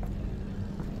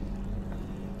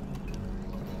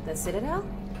 The Citadel?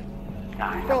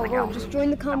 No, Bro, something else. just join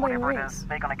the And combine whatever it ranks. is,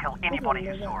 they're gonna kill anybody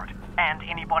who saw it. And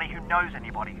anybody who knows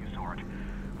anybody who saw it.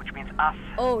 Which means us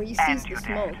Oh, he and sees the your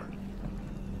smoke. dad.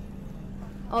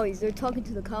 Oh, they're talking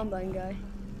to the combine guy.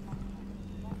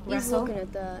 He's Russell, looking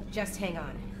at that. just hang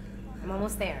on. I'm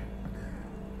almost there.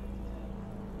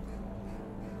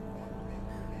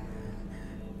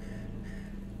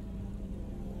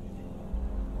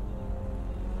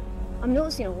 I'm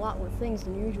noticing a lot more things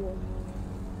than usual.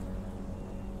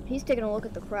 He's taking a look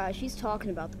at the crash. He's talking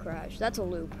about the crash. That's a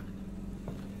loop.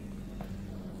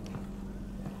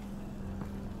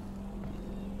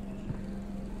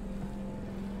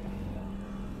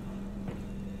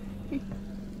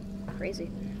 Crazy.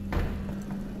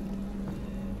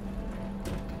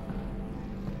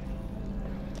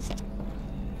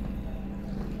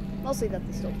 Mostly that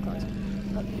they stole the cars.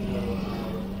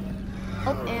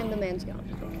 Oh, and the man's gone.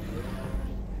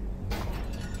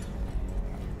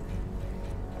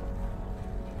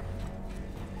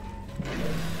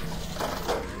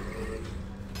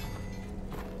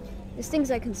 There's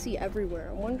things I can see everywhere.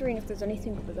 I'm wondering if there's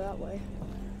anything over that way.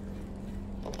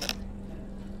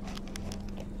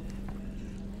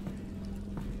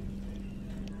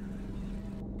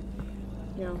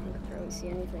 No, I can barely see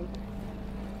anything.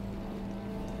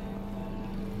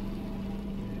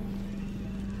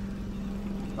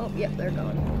 Oh, yep, they're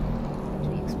gone. To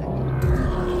be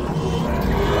expected.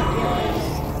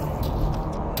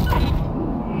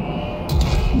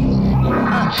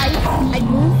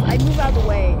 I'd move out of the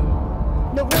way.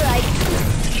 No,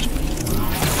 really,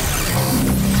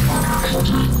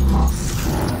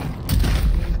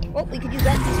 oh, we could use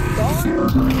that to spawn.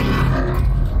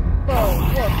 Bro,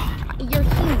 look, you're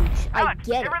huge. I Alex,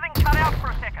 get it. everything cut out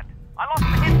for a second. I lost the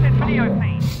headset video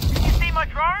feed. Can you see my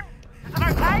drone? Is it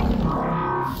okay?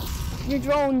 Your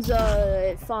drone's,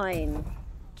 fine.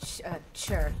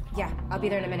 Sure. Yeah, I'll be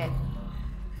there in a minute.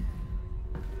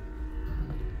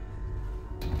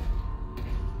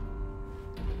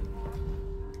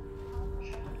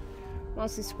 I'm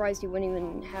honestly surprised you wouldn't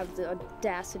even have the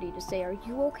audacity to say, "Are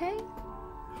you okay?"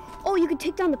 Oh, you can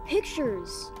take down the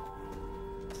pictures.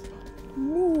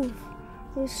 Move.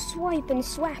 Swipe and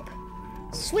swap.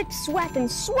 Swip, swap, and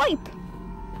swipe.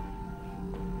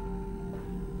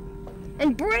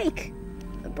 And break.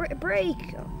 Break.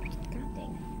 Oh, god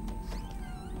dang.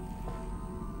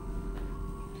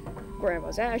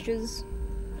 Grandma's ashes.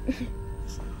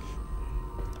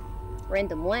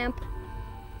 Random lamp.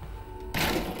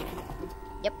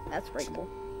 Yep, that's breakable.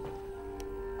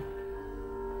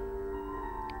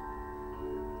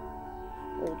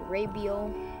 Old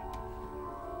Rabiel.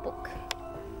 Book.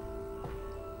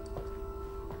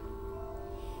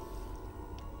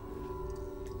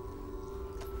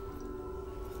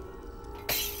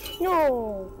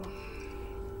 No!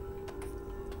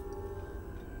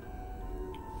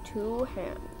 Two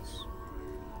hands.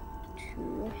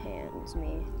 Two hands,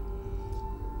 me.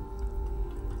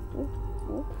 Ooh,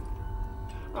 ooh.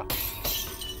 Oh.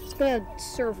 It's gonna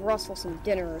serve Russell some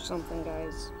dinner or something,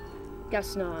 guys.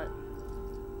 Guess not.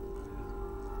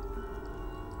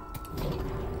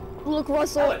 Look,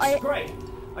 Russell, Great.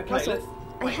 Okay,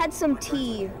 Russell, I had some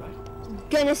tea.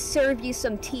 Gonna serve you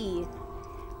some tea.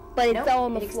 But it Nope, fell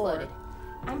on the it floor. exploded.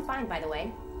 I'm fine, by the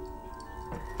way.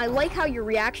 I like how your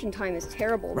reaction time is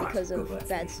terrible because of good,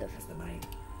 bad stuff. That's the main.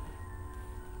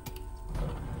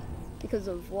 Because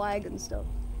of lag and stuff.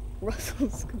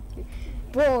 Russell's computer.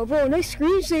 Bro, nice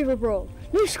screensaver, bro.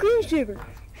 Nice screensaver.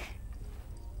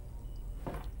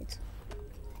 It's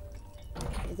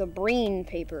the brain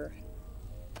paper.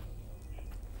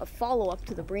 A follow-up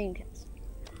to the brain cast.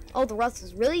 Oh, the rust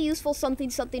is really useful.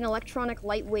 Something electronic,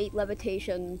 lightweight,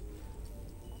 levitation.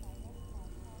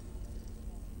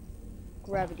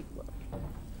 Gravity glove.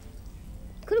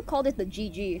 Could have called it the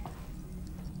GG.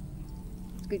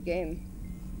 It's a good game.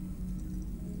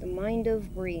 The Mind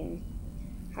of Green.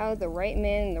 How the right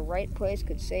man in the right place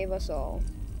could save us all.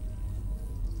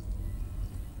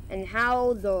 And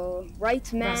how the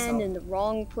right man Russell, in the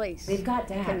wrong place They've got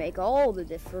Dad. can make all the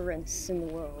difference in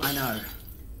the world. I know.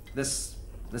 This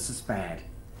is bad.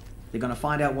 They're gonna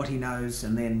find out what he knows,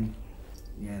 and then,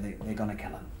 yeah, they're gonna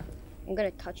kill him. I'm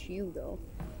gonna touch you, though.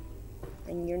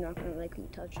 And you're not gonna like me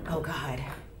touching you. Oh, God.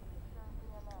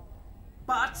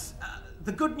 But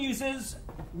the good news is,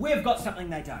 we've got something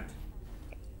they don't.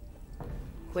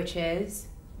 Which is?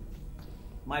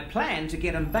 My plan to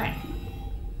get him back.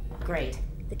 Great.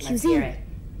 The Let's hear cuisine. it.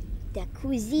 The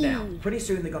cuisine. Now, pretty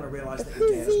soon they're gonna realise that your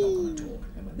dad is not gonna talk,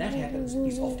 and when that happens,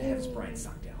 he's off to have his brain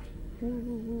sucked out.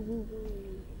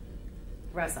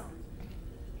 Russell,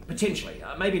 Potentially,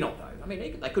 maybe not though. I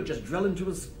mean, they could just drill into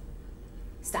his.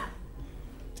 stop.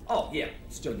 Oh, yeah,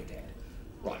 still your dad.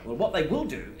 Right, well, what they will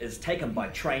do is take him by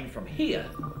train from here.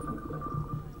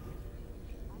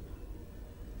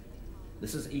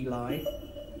 This is Eli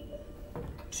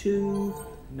to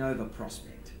Nova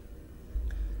Prospect.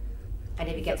 And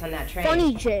if he gets on that train...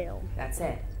 Funny jail. That's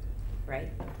it,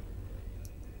 right?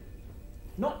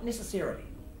 Not necessarily.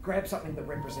 Grab something that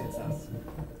represents us.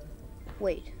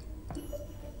 Wait.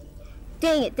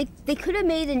 Dang it, they could have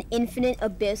made an infinite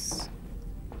abyss.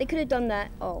 They could have done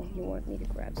that. Oh, you want me to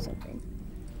grab something.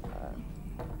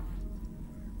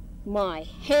 My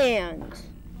hand.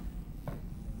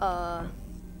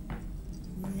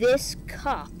 This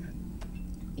cup.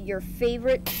 Your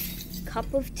favorite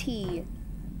cup of tea.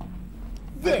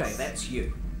 This. Okay, that's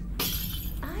you.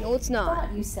 No, it's not. I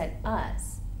thought you said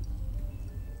us.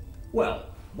 Well,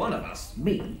 one of us,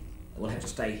 me, will have to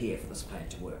stay here for this plan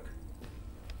to work.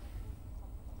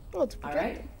 Well, it's All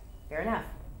right, fair enough.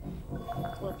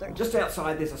 Well, Just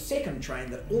outside, there's a second train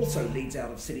that also leads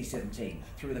out of City 17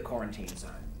 through the quarantine zone.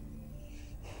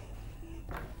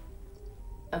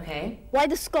 Okay. why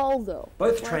the skull, though?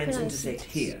 Both Why trains can I see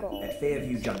intersect the here skull? at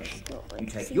Fairview Junction. Like, You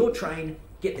take see? your train,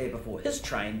 get there before his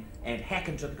train, and hack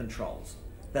into the controls.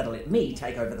 That'll let me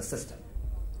take over the system.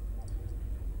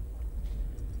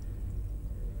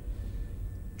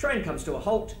 Train comes to a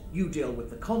halt, you deal with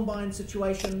the Combine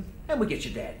situation, and we get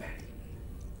your dad back.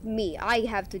 Me, I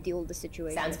have to deal with the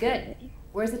situation. Sounds good.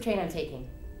 Where's the train I'm taking?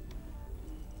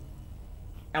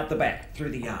 Out the back, through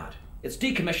the yard. It's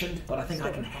decommissioned, but I think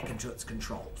I can hack into its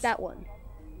controls. That one.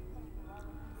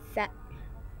 That.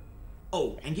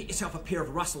 Oh, and get yourself a pair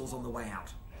of Russells on the way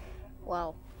out.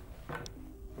 Wow.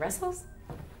 Russells?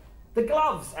 The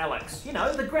gloves, Alyx. You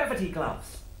know, the gravity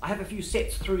gloves. I have a few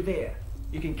sets through there.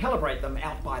 You can calibrate them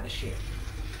out by the shed.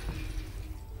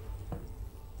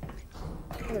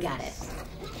 Got it.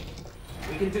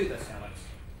 We can do this,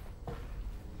 Alyx.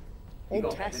 You Old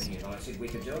got that, test. didn't you? I said we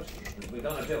could do it. Because we're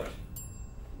gonna do it.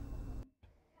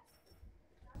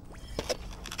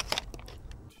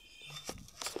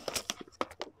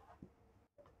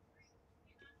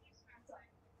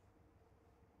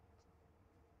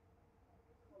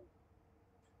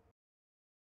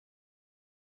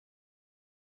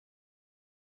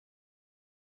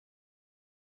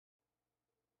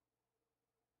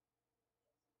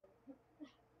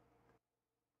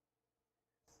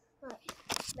 Alright,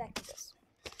 back to this.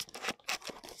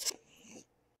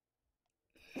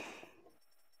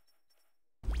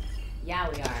 Yeah,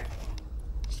 we are.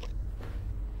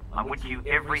 I'm with you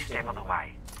every step of the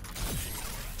way.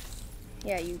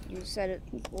 Yeah, you said it.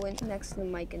 You went next to the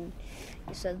mic and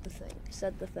you said the thing. You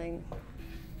said the thing.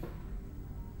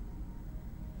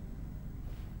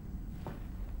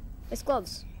 Nice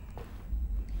gloves.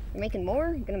 You're making more?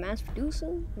 You're gonna mass produce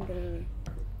them? You're gonna...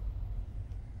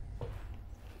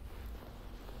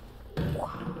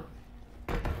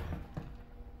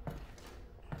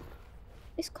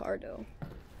 Nice car, though.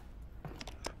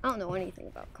 I don't know anything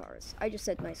about cars. I just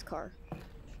said nice car.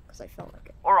 Because I felt like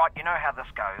it. Alright, you know how this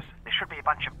goes. There should be a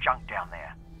bunch of junk down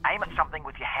there. Aim at something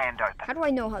with your hand open. How do I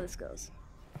know how this goes?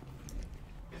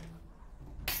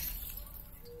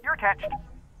 You're attached.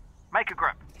 Make a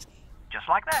grip. Just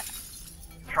like that.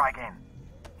 Try again.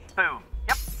 Boom.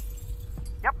 Yep.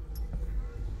 Yep.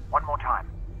 One more time.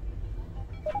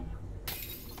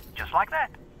 Just like that.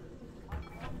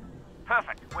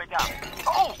 Perfect. We're done.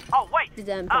 Oh, wait. Did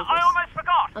that on I purpose. almost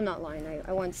forgot. I'm not lying.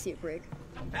 I wanted to see it break.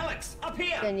 Alyx, up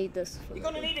here! I need this. For You're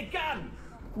gonna need a gun!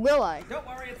 Will I? Don't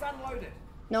worry, it's unloaded.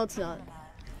 No, it's not.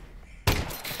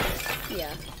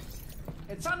 Yeah.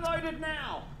 It's unloaded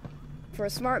now! For a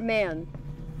smart man,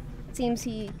 it seems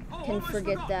he can almost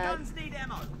forget forgot. that Guns need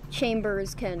ammo.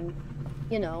 chambers can,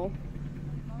 you know,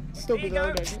 still be There you go.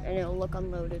 loaded and it'll look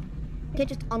unloaded. You can't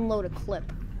just unload a clip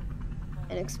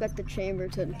and expect the chamber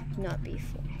to not be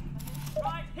full.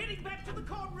 Right, heading back to the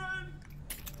comm room!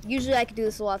 Usually I could do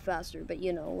this a lot faster, but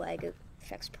you know, lag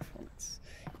affects performance.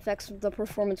 Affects the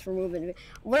performance for movement.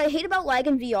 What I hate about lag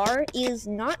in VR is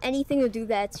not anything to do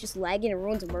that's just lagging and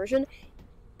ruins immersion.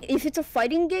 If it's a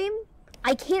fighting game,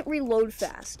 I can't reload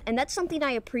fast, and that's something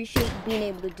I appreciate being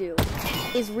able to do,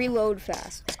 is reload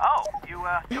fast. Oh, you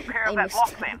took care of I that missed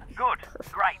lock it. then. Good.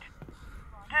 Great.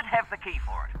 Did have the key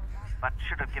for it, but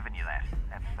should have given you that.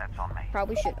 That's on me.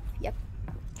 Probably should have. Yep.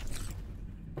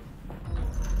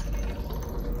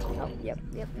 Oh, yep.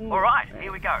 Alright,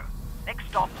 here we go. Next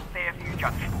stop, Fairview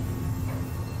Junction.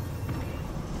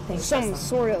 Thanks, Some Russell.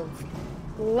 sort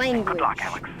of language Good luck,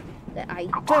 Alyx. that I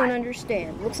Goodbye. don't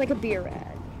understand. Looks like a beer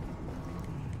ad.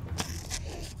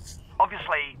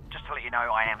 Obviously, just to let you know,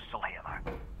 I am still here,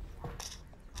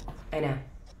 though. I know.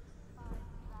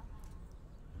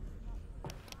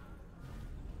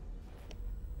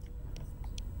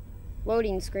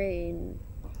 Loading screen.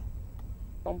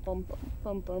 Bum bum bum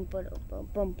bum bum bum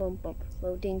bum bum bum.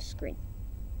 Loading screen.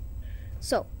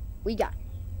 So we got.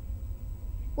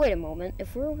 Wait a moment.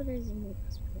 If we're over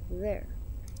there,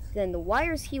 then the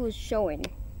wires he was showing.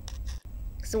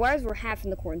 Because the wires were half in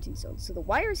the quarantine zone. So the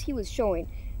wires he was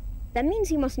showing, that means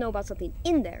he must know about something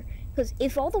in there. Because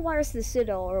if all the wires to the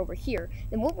Citadel are over here,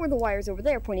 then what were the wires over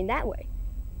there pointing that way?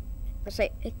 For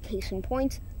say, case in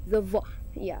point,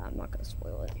 yeah, I'm not going to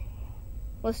spoil it.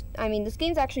 I mean, this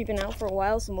game's actually been out for a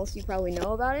while, so most of you probably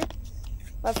know about it.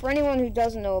 But for anyone who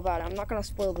doesn't know about it, I'm not going to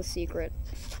spoil the secret.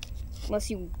 Unless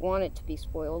you want it to be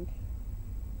spoiled.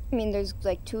 I mean, there's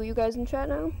like 2 of you guys in chat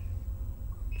now.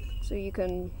 So you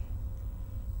can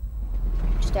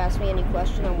just ask me any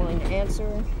question I'm willing to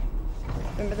answer.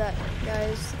 Remember that,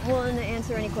 guys? I'm willing to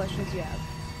answer any questions you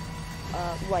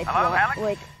have. Like, hello, Alex?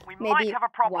 Like, we maybe, might have a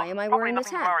problem. why am I Probably wearing this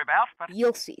nothing hat? to worry about, but...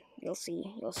 You'll see,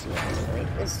 actually.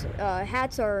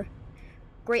 Hats are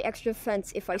great extra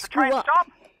defense if I screw up. Stop?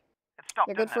 It stopped,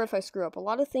 They're good for if I screw up. A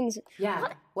lot of things...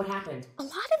 Yeah, what happened? A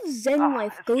lot of Zen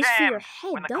life it's goes through your jammed.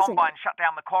 head, When the doesn't Combine it? shut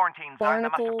down the quarantine zone, they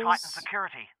must have tightened Barnacles.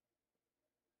 security.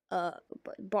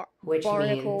 Which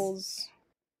barnacles.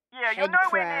 Yeah, you're head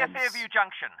nowhere near crabs. Fairview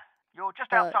Junction. You're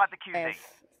just outside the I QZ. have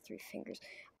 3 fingers.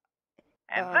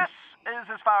 And this is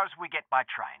as far as we get by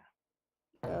train.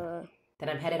 Then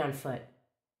I'm headed on foot.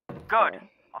 Good.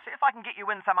 I'll see if I can get you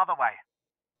in some other way.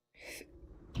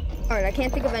 Alright, I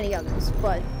can't think of any others,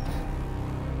 but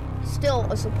still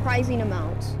a surprising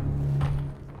amount.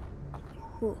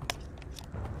 Ooh.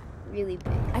 Really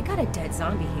big. I got a dead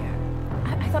zombie here.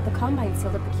 I thought the Combine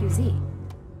sealed up the QZ.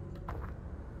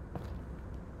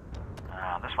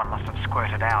 This one must have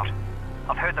squirted out.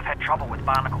 I've heard they've had trouble with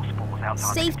barnacle spores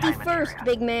outside the Safety containment first, area.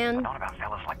 big man. But not about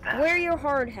fellas like this. Wear your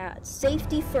hard hat.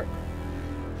 Safety first.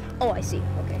 Oh, I see.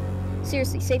 Okay.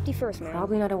 Seriously, safety first, man.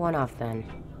 Probably not a one-off then.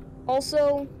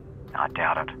 Also, I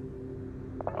doubt it.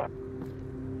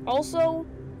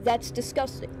 that's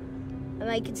disgusting. And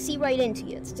I can see right into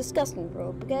you. It's disgusting,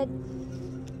 bro. But God,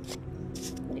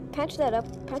 patch that up.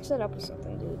 Patch that up with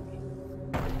something, dude.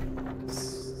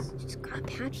 Just gotta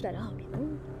patch that up, you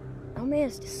know? Oh man,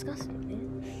 it's disgusting,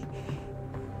 man.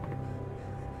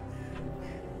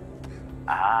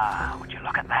 Ah, would you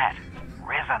look at that?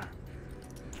 Resin.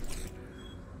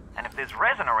 And if there's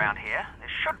resin around here, there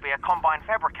should be a Combine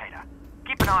fabricator.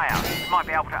 Keep an eye out. You might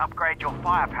be able to upgrade your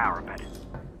firepower a bit.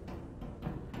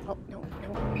 Oh, no.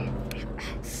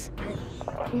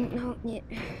 No, yeah.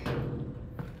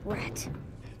 Rats.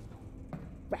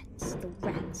 The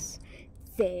rats.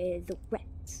 They're the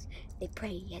rats. They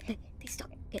pray at night. They stalk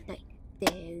at night.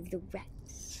 They're the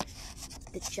rats.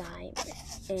 The giant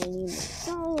rat. And you must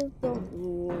follow the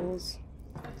rules.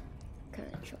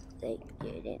 Kind of trouble they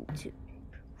get into.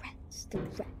 Rats. The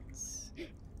rats.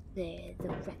 They're the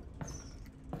rats.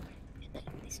 At night.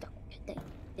 They stalk at night.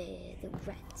 They're the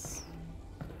rats.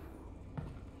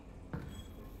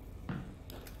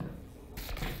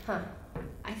 Huh.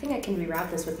 I think I can reroute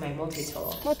this with my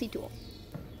multi-tool. Multi-tool.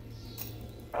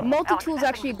 Multi-tool is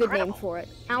Alex, actually a good name incredible. for it.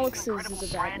 Use Alyx an is a incredible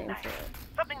bad brand name name. for it.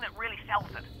 Something that really sells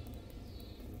it.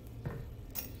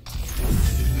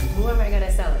 Who am I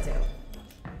gonna sell it to?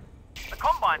 The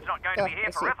Combine's not going to be Oh, here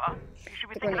I see. forever. You should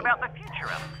be The thinking grenade. about the future,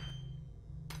 Alex.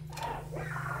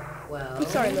 Well, I'm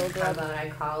sorry, little girl. how about I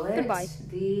call it Goodbye.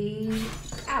 the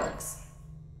Alyx?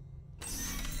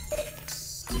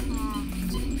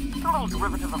 It's a little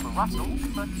derivative of the Russell,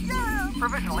 but yeah,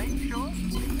 provisionally, sure.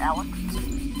 Alex.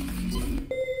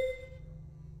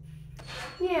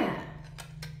 Yeah,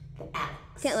 the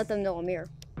Alyx. Can't let them know I'm here,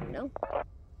 you know?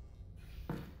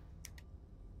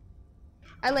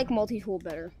 I like multi-tool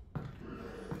better.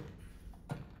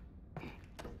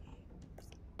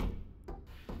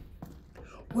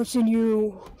 What's in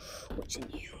you? What's in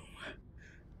you?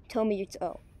 Tell me it's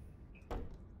oh.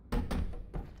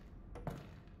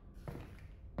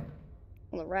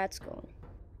 Well, the rat's going.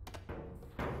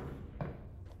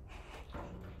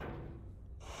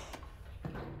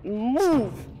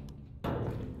 Move!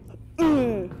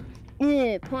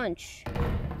 Punch.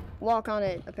 Walk on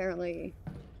it, apparently.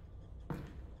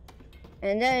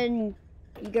 And then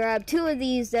you grab 2 of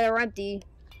these that are empty.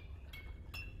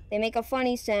 They make a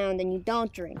funny sound and you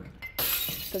don't drink.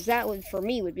 Because that would, for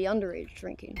me, would be underage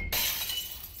drinking.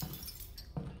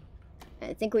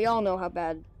 And I think we all know how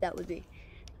bad that would be.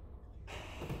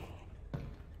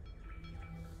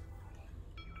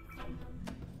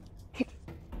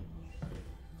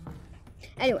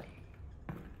 Anyway.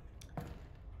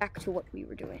 Back to what we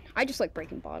were doing. I just like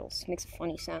breaking bottles. It makes a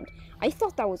funny sound. I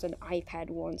thought that was an iPad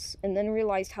once, and then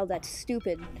realized how that's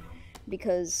stupid,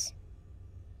 because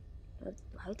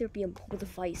How would there be a mobile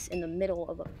device in the middle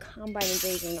of a Combine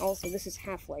invasion? And also, this is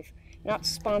Half-Life, not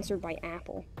sponsored by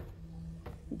Apple.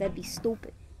 That'd be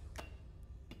stupid.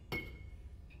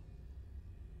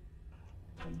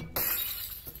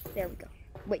 There we go.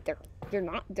 Wait, they're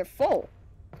not. They're full.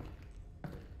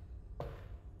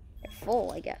 They're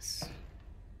full, I guess.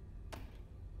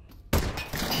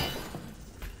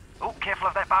 Oh, careful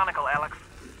of that barnacle, Alyx.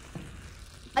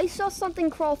 I saw something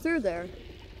crawl through there.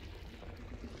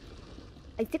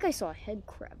 I think I saw a head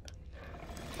crab.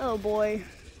 Oh boy.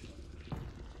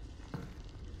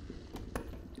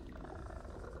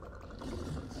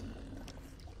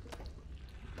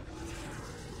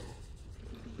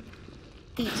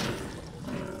 Eat.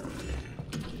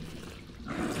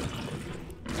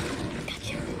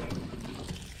 Gotcha.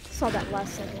 Saw that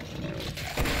last second.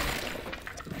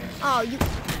 Oh, you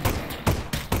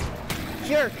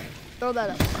jerk. Throw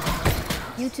that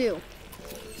up. You too.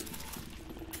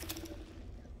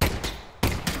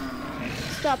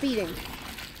 Stop eating.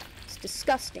 It's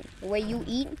disgusting. The way you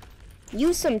eat.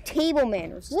 Use some table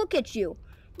manners. Look at you.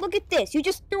 Look at this. You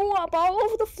just threw up all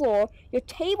over the floor. Your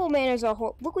table manners are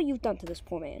horrible. Look what you've done to this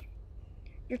poor man.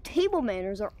 Your table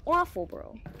manners are awful,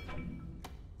 bro.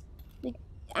 Like,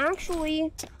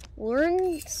 actually,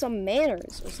 learn some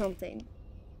manners or something.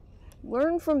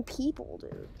 Learn from people,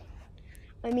 dude.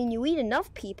 I mean, you eat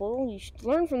enough people, you should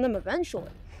learn from them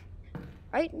eventually.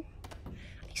 Right?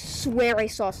 I swear I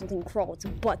saw something crawl its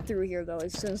butt through here, though,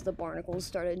 as soon as the barnacles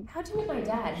started. How'd you meet my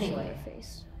dad, anyway?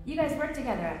 Face. You guys work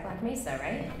together at Black Mesa,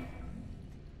 right?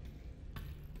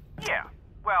 Yeah,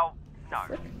 well, no.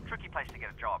 Tricky place to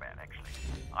get a job at, actually.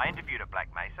 I interviewed at Black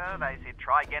Mesa. They said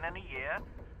try again in a year.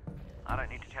 I don't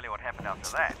need to tell you what happened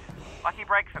after that. Lucky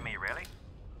break for me, really.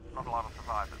 Not a lot of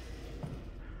survivors.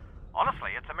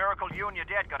 Honestly, it's a miracle you and your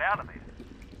dad got out of there.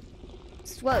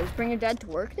 What, bring your dad to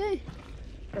work day?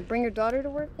 Or bring your daughter to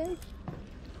work day?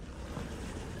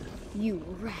 You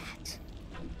rat.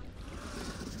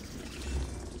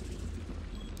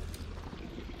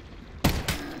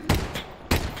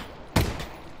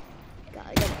 God,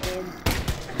 I got big.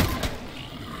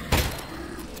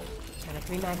 Kind of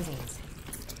 3 magazines.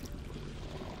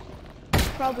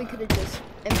 Probably could have just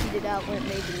emptied it out when it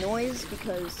made the noise,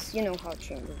 because you know how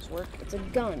chambers work. It's a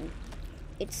gun.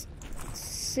 It's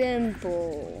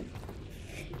simple.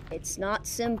 It's not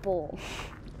simple.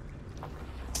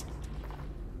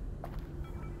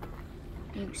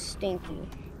 You stinky.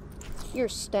 You're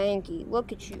stanky.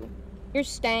 Look at you. You're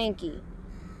stanky.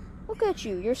 Look at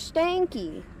you. You're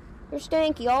stanky. You're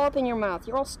stanky all up in your mouth.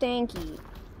 You're all stanky.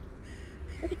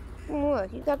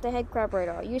 Look, you got the head crab right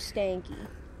off. You're stanky.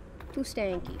 Too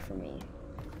stanky for me.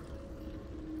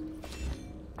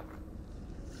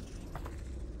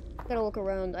 Gotta look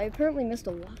around. I apparently missed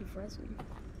a lot of resin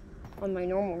on my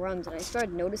normal runs, and I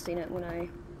started noticing it when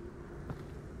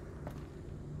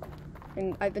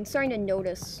and I've been starting to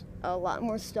notice a lot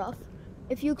more stuff.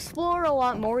 If you explore a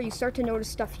lot more, you start to notice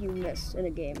stuff you miss in a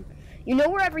game. You know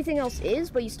where everything else is,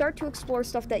 but you start to explore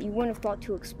stuff that you wouldn't have thought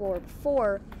to explore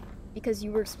before because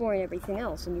you were exploring everything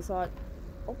else, and you thought,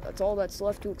 oh, that's all that's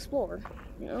left to explore,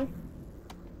 you know?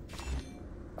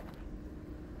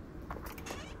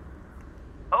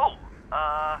 Oh,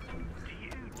 do you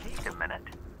need a minute?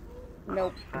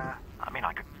 Nope. I mean,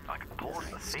 I could pause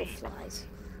the Still feed. flies.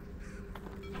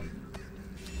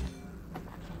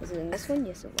 Was it in this one?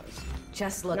 Yes, it was.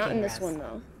 Just looking. Not in this Raz. one,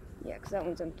 though. Yeah, because that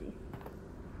one's empty.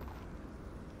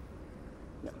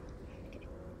 No. Okay.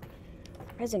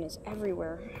 Resin is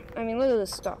everywhere. I mean, look at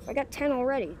this stuff. I got 10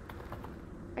 already.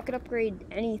 I could upgrade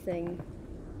anything.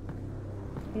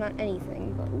 Not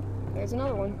anything, but ooh, there's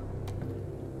another one.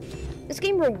 This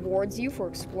game rewards you for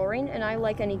exploring, and I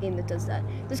like any game that does that.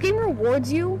 This game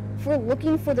rewards you for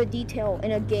looking for the detail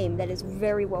in a game that is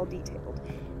very well detailed.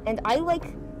 And I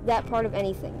like that part of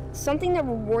anything. Something that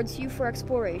rewards you for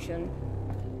exploration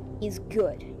is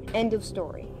good. End of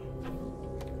story.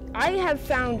 I have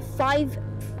found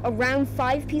around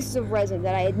 5 pieces of resin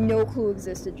that I had no clue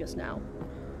existed just now.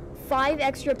 5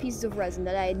 extra pieces of resin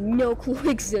that I had no clue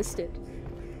existed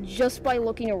just by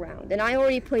looking around. And I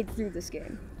already played through this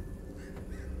game.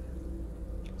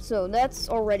 So that's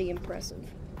already impressive.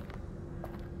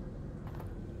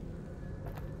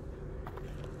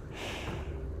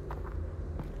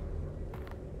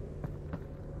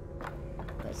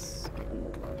 Let's get a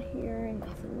move on here.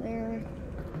 Nothing there.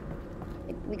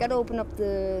 We gotta open up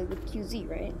the QZ,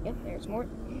 right? Yep, there's more.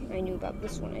 I knew about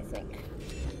this one, I think.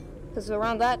 Because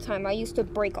around that time, I used to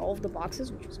break all of the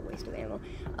boxes, which was a waste of ammo.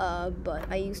 But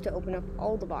I used to open up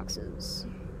all the boxes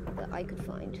that I could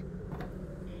find.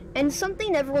 And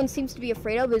something everyone seems to be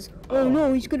afraid of is, oh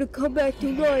no, he's gonna come back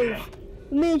to life.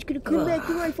 the man's gonna come back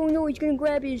to life. Oh no, he's gonna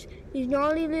grab his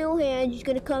gnarly little hand. He's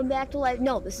gonna come back to life.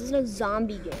 No, this isn't a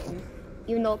zombie game,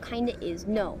 even though it kinda is.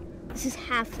 No, this is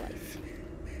Half-Life.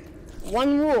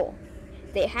 One rule: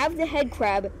 they have the head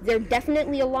crab. They're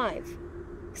definitely alive.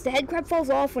 Because the head crab falls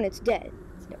off when it's dead.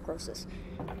 It's necrosis.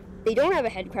 They don't have a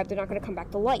head crab. They're not gonna come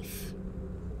back to life.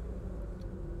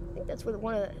 I think that's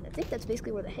where I think that's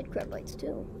basically where the head crab bites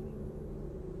too.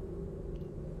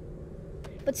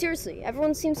 But seriously,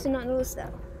 everyone seems to not notice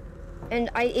that. And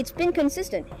it's been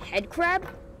consistent. Head crab,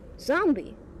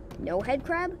 zombie. No head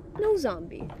crab, no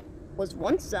zombie. Was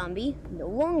once zombie, no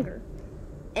longer.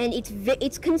 And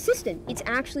it's consistent. It's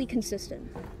actually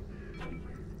consistent.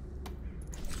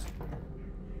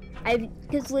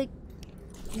 Because, like,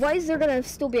 why is there gonna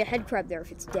still be a head crab there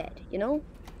if it's dead, you know?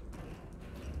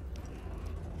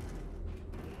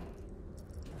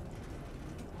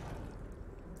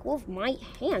 Go off my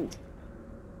hand.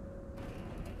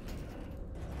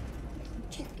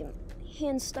 Chicken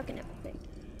hand stuck in everything.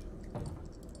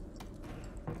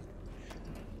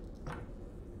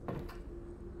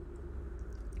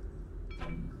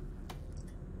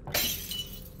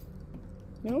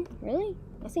 No, really?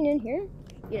 Nothing in here?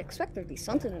 You'd expect there'd be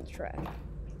something in the trash.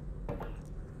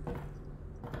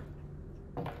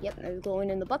 Yep, there's glowing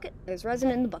in the bucket. There's resin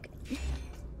in the bucket.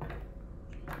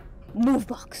 Move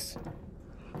box.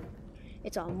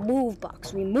 It's a move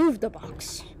box. We move the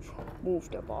box. Move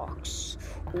the box.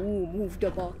 Ooh, move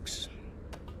the box.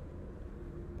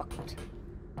 Bucket.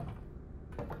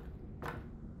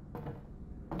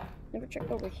 Never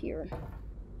checked over here.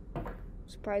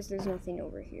 Surprised there's nothing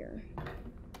over here.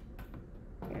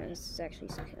 Yeah, this is actually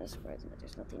kind of surprising that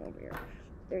there's nothing over here.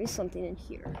 There is something in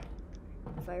here,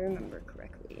 if I remember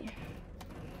correctly.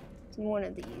 It's in one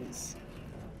of these.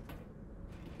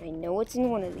 I know it's in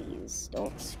one of these.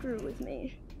 Don't screw with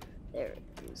me. There it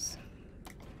is.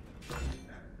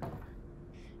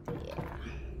 Yeah.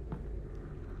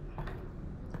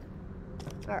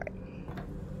 Alright.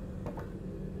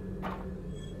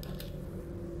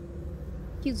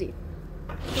 QZ.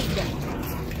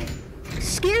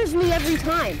 Scares me every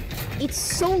time. It's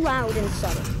so loud and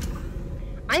subtle.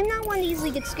 I'm not one to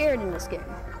easily get scared in this game.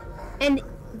 And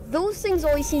those things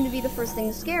always seem to be the first thing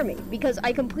to scare me, because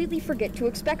I completely forget to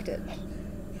expect it.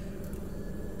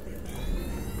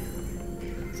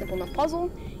 Simple enough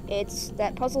puzzle.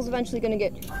 That puzzle's eventually gonna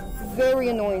get very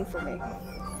annoying for me.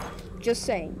 Just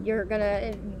saying, you're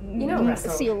gonna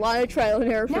Russell, see a lot of trial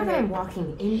and error from me. Now that I'm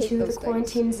walking into the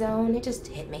quarantine zone, it just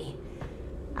hit me.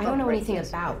 I don't know anything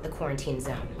about the quarantine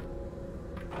zone.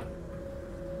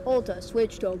 Alta,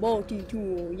 switch to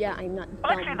multi-tool. Yeah, I'm not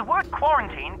Well, actually, the word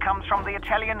quarantine comes from the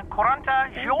Italian 40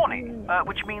 giorni,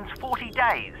 which means 40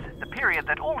 days, the period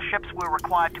that all ships were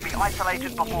required to be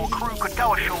isolated before crew could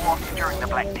go ashore during the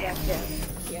Black Death.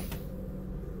 Yeah.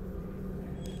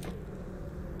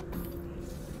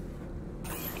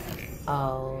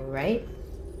 Alright.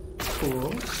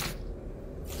 Cool.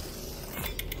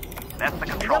 That's the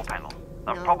control panel.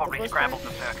 They've probably scrambled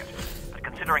the circuit. But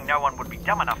considering no one would be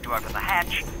dumb enough to open the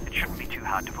hatch, it shouldn't be too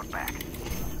hard to put back.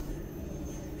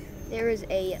 There is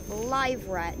a live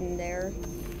rat in there.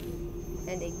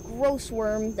 And a gross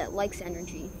worm that likes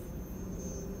energy.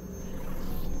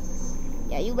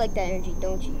 Yeah, you like that energy,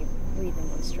 don't you? You breathing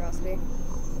monstrosity.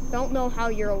 Don't know how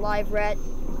you're a live rat.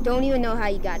 Don't even know how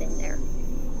you got in there.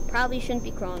 Probably shouldn't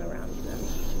be crawling around then.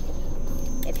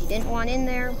 If you didn't want in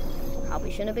there, probably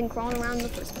shouldn't have been crawling around in the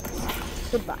first place.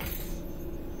 Goodbye.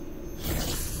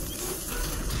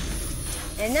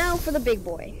 And now for the big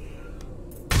boy.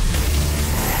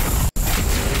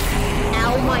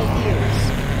 Ow, my ears.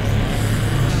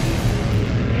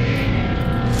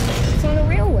 It's on a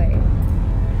railway.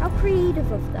 How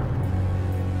creative of them.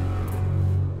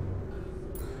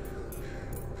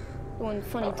 Doing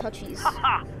funny touchies.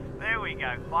 Haha! There we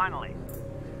go, finally.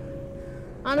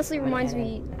 Honestly, reminds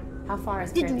me. How far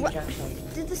is Turkey Junction?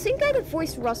 Did the same guy that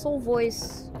voiced Russell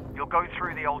voice? You'll go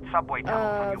through the old subway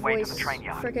tunnel on your way to the train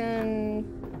yard. Frickin'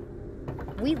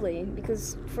 Wheatley,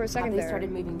 because for a second Have they there,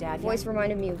 started moving Dad yet? voice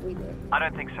reminded me of Wheatley. I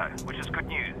don't think so, which is good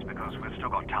news because we've still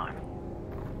got time.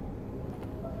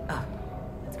 Oh,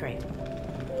 that's great.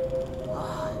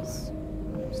 Oh,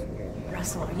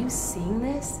 Russell, are you seeing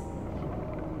this?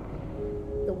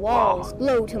 The walls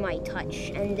glow to my touch,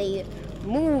 and they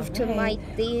move to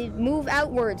they move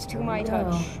outwards to my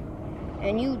touch.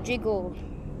 And you jiggle.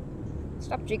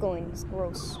 Stop jiggling, it's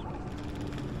gross.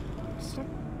 Stop.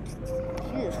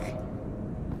 Ugh.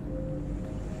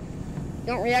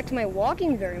 Don't react to my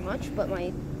walking very much, but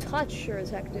my touch sure as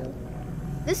heck do.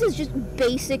 This is just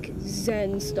basic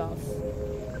Zen stuff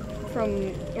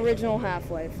from original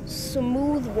Half-Life.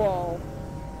 Smooth wall.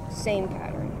 Same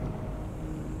pattern.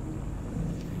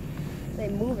 They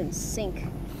move in sync.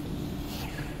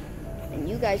 And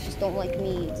you guys just don't like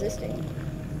me existing.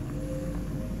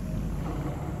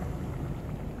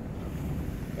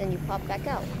 Then you pop back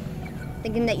out,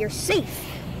 thinking that you're safe,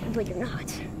 but you're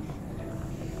not.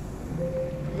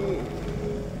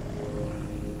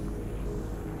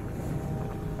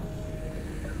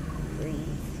 Breathe.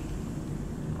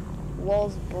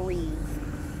 Walls breathe.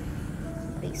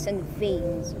 They send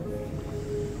veins.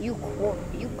 You curl.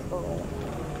 You curl,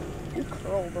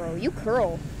 bro. You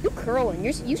curl. You curling.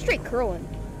 You straight curling.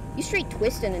 You straight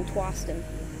twisting and twasting.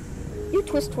 You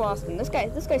twist twasting. This guy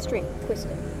straight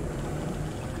twisting.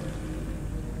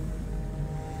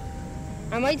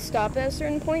 I might stop at a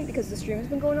certain point because the stream has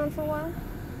been going on for a while.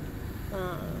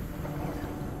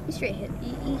 You straight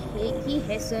he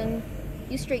hissing.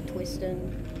 You straight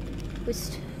twisting.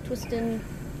 Twisting.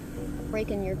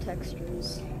 Breaking your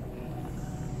textures.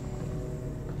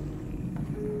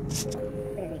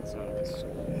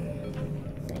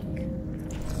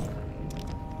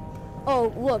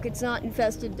 Oh, look, it's not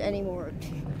infested anymore.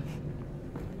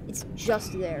 It's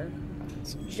just there.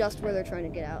 It's just where they're trying to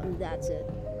get out, and that's it.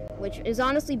 Which is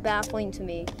honestly baffling to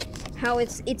me. How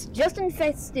it's just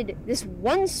infested this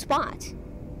one spot.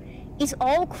 It's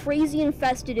all crazy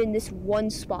infested in this one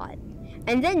spot.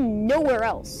 And then nowhere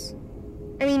else.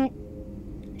 I mean,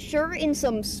 sure, in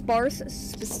some sparse,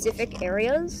 specific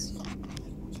areas,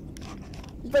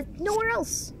 but nowhere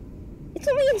else. It's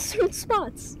only in certain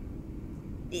spots.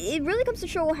 It really comes to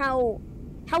show how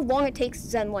long it takes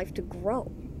Zen life to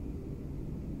grow.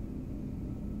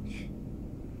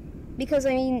 Because,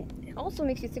 I mean, it also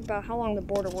makes you think about how long the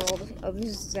border world of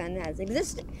Zen has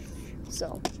existed.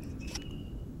 So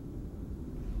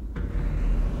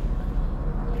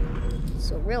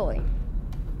really,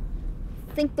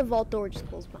 I think the vault door just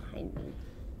goes behind me.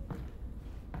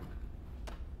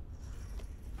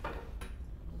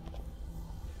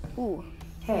 Ooh.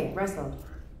 Hey, Russell.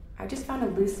 I just found a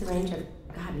loose syringe of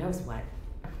God knows what.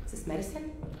 Is this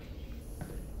medicine?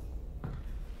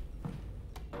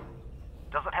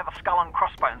 Does it have a skull and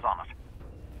crossbones on it?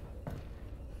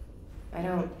 I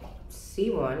don't see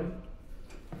one.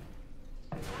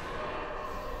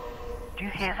 Do you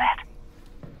hear that?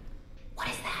 What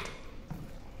is that?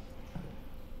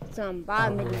 Some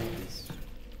bodies.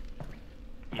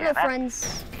 Yeah, Hello,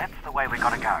 friends. That's the way we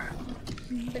gotta go.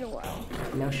 It's been a while.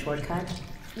 No shortcut?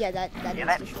 Yeah, that is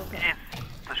the shortcut. Is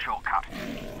the shortcut.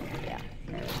 Yeah.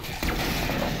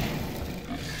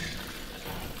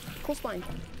 Cool spine.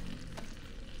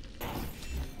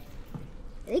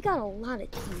 They got a lot of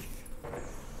teeth.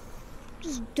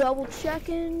 Just double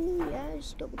checking. Yeah,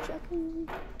 just double checking.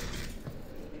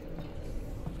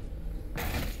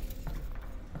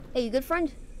 Hey, you good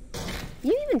friend?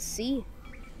 Can you even see?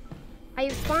 I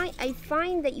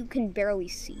find that you can barely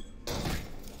see.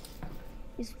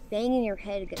 Just banging your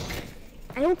head against it.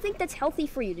 I don't think that's healthy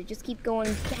for you to just keep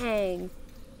going bang.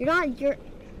 You're not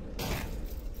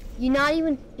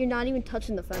even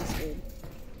touching the fence,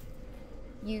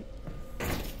 dude.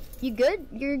 You good?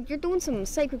 You're doing some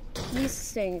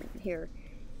psychokinesis thing here.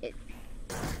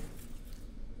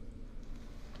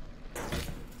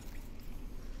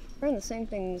 We're in the same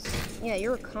things. Yeah,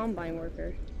 you're a combine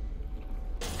worker.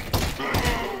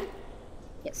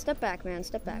 Yeah, step back, man.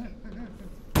 Step back.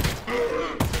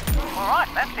 Alright,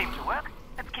 that seems to work.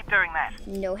 Let's keep doing that.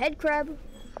 No head crab.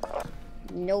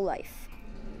 No life.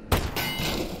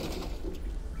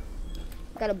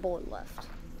 Got a bullet left.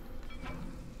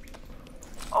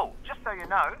 Oh, just so you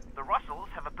know, the Russells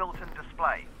have a built-in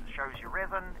display. It shows you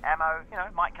resin, ammo,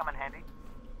 might come in handy.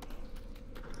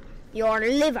 Your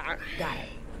liver. Got it.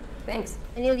 Thanks.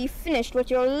 I nearly finished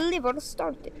what your liver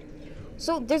started.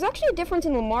 So there's actually a difference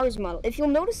in Lamar's model. If you'll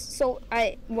notice,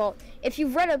 if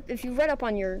you've read up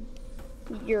on your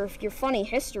funny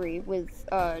history with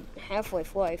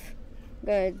Half-Life Life,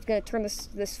 gonna turn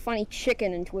this funny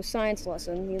chicken into a science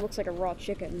lesson. He looks like a raw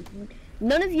chicken.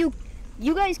 None of you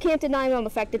guys can't deny me on the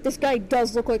fact that this guy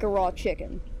does look like a raw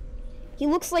chicken. He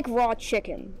looks like raw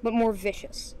chicken, but more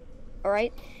vicious. All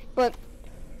right, but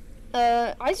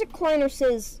Isaac Kleiner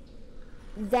said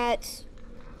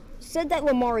that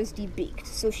Lamar is debeaked,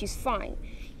 so she's fine.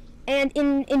 And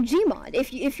in Gmod,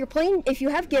 if you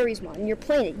have Gary's mod and you're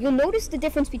playing it, you'll notice the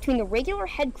difference between the regular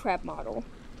headcrab model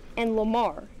and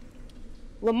Lamar.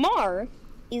 Lamar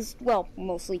is, well,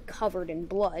 mostly covered in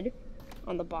blood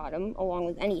on the bottom, along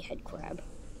with any headcrab.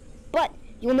 But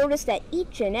you'll notice that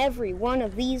each and every one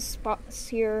of these spots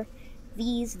here,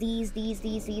 these, they're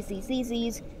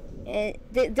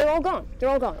all gone. They're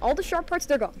all gone. All the sharp parts,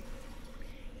 they're gone.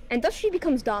 And thus she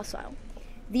becomes docile.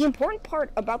 The important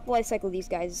part about the life cycle of these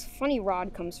guys, funny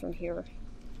rod comes from here.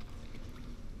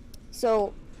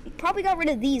 So, you probably got rid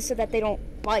of these so that they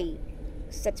don't bite.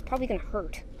 So that's probably gonna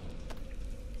hurt.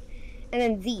 And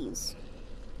then these.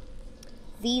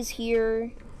 These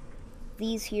here.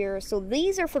 These here. So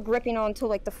these are for gripping onto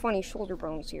like the funny shoulder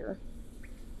bones here.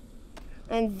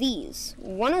 And these.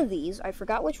 One of these, I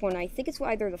forgot which one. I think it's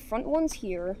either the front ones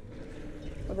here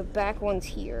or the back ones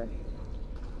here.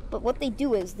 But what they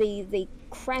do is they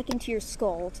crack into your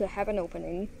skull to have an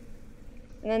opening.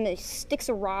 And then it sticks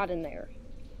a rod in there.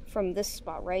 From this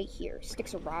spot right here.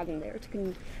 Sticks a rod in there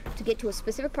to get to a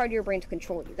specific part of your brain to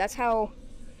control you. That's how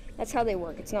they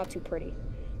work. It's not too pretty.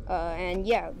 And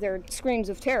yeah, they're screams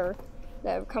of terror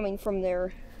that are coming from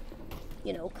their,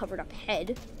 you know, covered up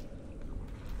head.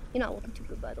 You're not looking too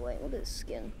good, by the way. Look at his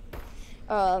skin.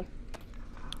 Come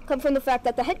from the fact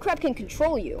that the head crab can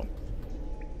control you,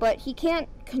 but he can't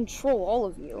control all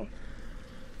of you.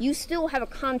 You still have a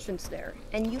conscience there,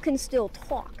 and you can still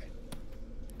talk.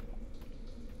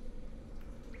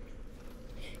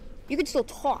 You can still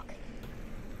talk.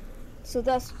 So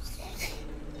that's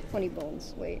funny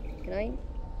bones. Wait, can I?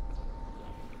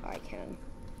 I can.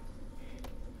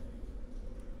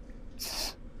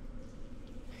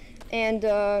 And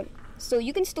so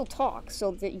you can still talk.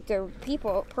 So the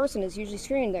person is usually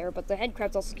screaming there, but the head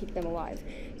crabs also keep them alive.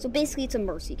 So basically, it's a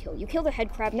mercy kill. You kill the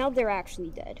head crab, now they're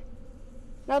actually dead.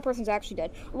 Now the person's actually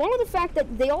dead. Along with the fact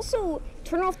that they also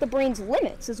turn off the brain's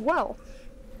limits as well.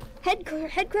 Head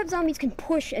crab zombies can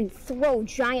push and throw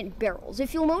giant barrels.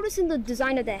 If you'll notice in the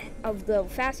design of the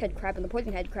fast head crab and the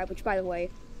poison head crab, which by the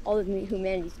way, all of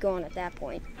humanity's gone at that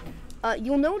point,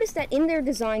 you'll notice that in their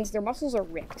designs, their muscles are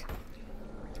ripped.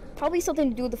 Probably something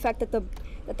to do with the fact that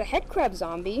the head crab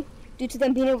zombie, due to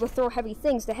them being able to throw heavy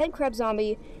things, the head crab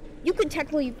zombie, you could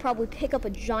technically probably pick up a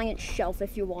giant shelf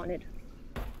if you wanted.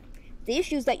 The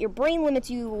issue is that your brain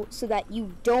limits you so that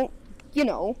you don't, you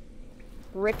know,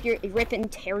 rip and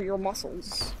tear your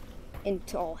muscles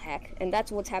into all heck, and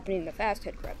that's what's happening in the fast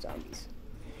head crab zombies,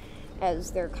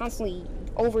 as they're constantly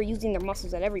overusing their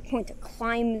muscles at every point to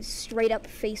climb straight up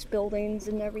face buildings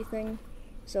and everything.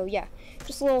 So yeah,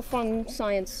 just a little fun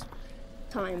science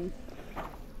time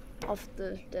off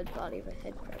the dead body of a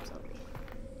head crab zombie.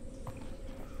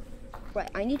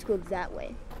 Right, I need to go that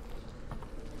way.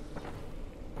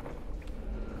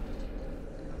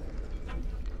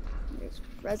 There's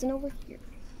resin over here.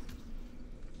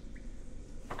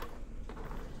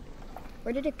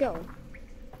 Where did it go?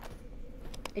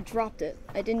 I dropped it.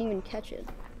 I didn't even catch it.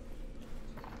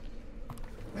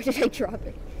 Where did I drop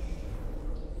it?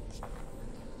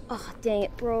 Oh, dang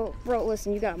it, bro. Bro,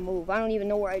 listen, you gotta move. I don't even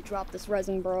know where I dropped this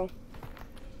resin, bro.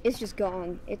 It's just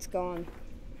gone. It's gone.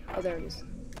 Oh, there it is.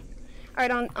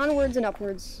 Alright, onwards and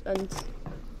upwards, and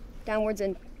downwards,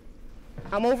 and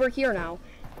I'm over here now.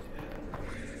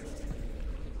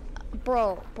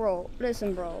 Bro,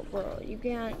 listen, bro, you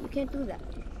can't do that.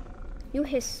 You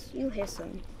hiss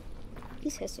him.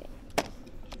 He's hissing.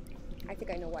 I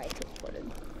think I know why I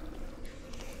teleported.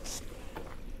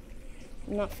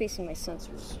 I'm not facing my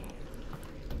sensors.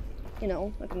 You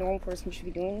know, like a normal person should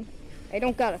be doing. I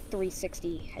don't got a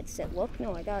 360 headset look.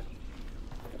 No, I got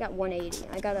 180.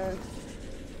 I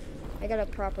gotta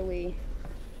properly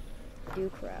do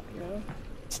crap, you know?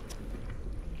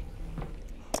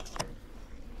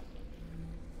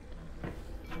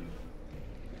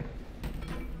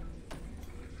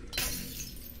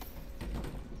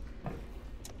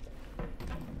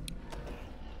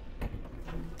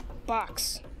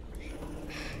 Box.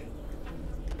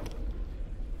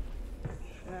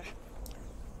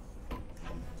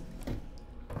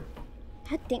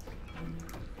 God dang.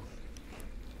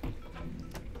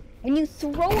 When you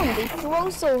throw them, they throw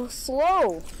so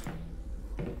slow.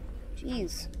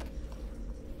 Jeez.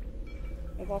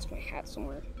 I lost my hat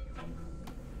somewhere.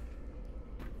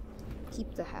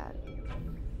 Keep the hat.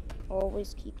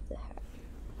 Always keep the hat.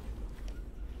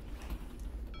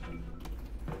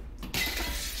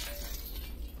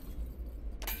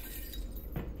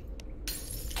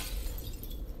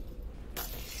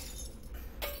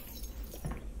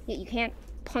 Yeah, you can't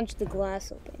punch the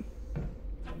glass open.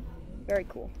 Very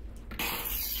cool.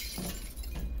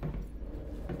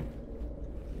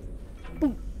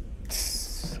 Boom.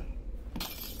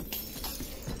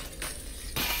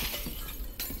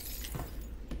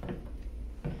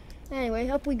 Anyway,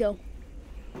 up we go.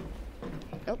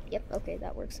 Oh, yep, okay,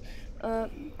 that works.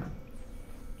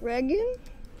 Resin?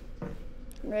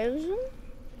 Resin?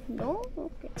 No?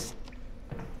 Okay.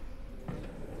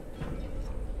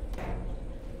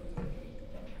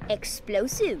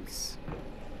 Explosives.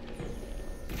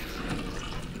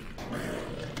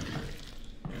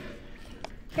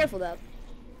 Careful though.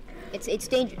 It's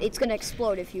dangerous. It's gonna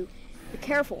explode if you. Be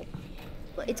careful.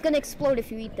 It's gonna explode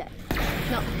if you eat that.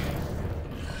 No.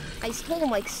 I told him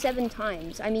like 7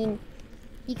 times. I mean,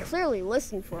 he clearly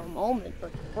listened for a moment,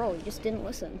 but bro, he just didn't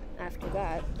listen after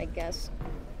that, I guess.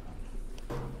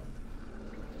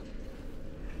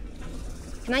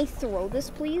 Can I throw this,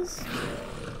 please?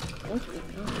 Thank you.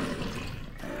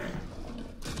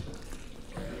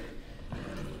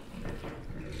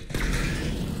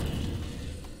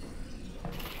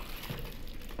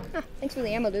 Ah, thanks for the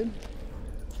ammo, dude.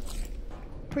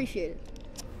 Appreciate it.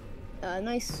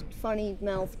 Nice, funny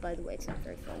mouth, by the way. It's not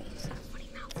very funny. It's not a funny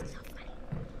mouth. It's not funny.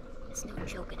 There's no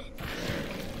joke in it.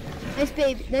 Nice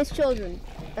baby. Nice children.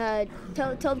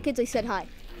 Tell the kids I said hi.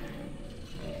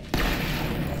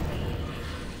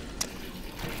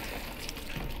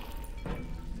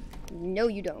 No,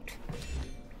 you don't.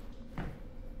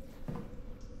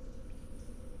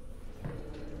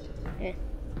 Eh.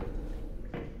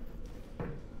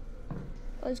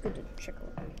 Always good to check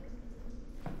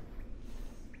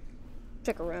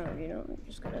around, you know?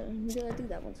 You gotta do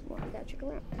that once in a while. You gotta check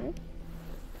around, yeah?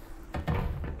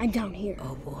 I'm down here.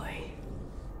 Oh boy.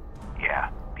 Yeah,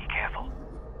 be careful.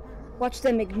 Watch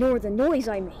them ignore the noise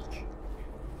I make.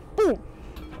 Boom!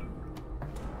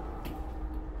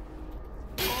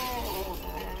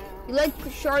 You like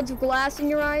shards of glass in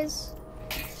your eyes?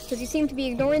 Because you seem to be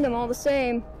ignoring them all the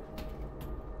same.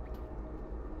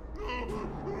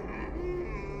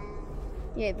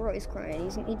 Yeah, bro, he's crying.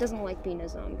 He doesn't like being a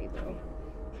zombie, bro.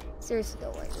 Seriously,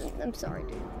 though, like, I'm sorry,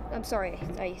 dude. I'm sorry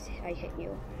I hit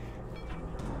you.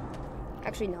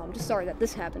 Actually, no, I'm just sorry that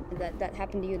this happened. That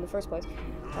happened to you in the first place.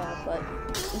 But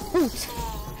boots.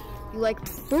 You like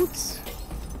boots?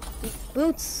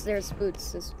 Boots. There's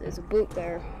boots. There's a boot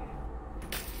there,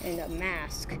 and a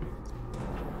mask.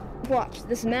 Watch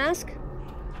this mask.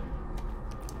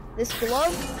 This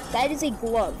glove. That is a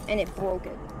glove, and it broke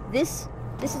it. This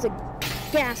is a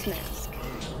gas mask.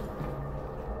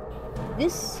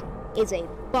 This is a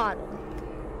bottle.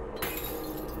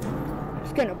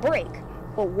 It's gonna break.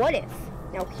 But what if?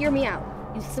 Now hear me out.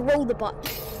 You throw the bottle.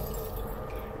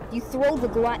 You throw the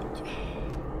glass.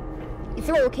 You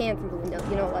throw a can through the window.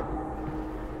 You know what?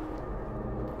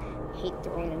 I hate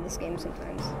throwing in this game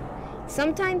sometimes.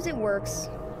 Sometimes it works.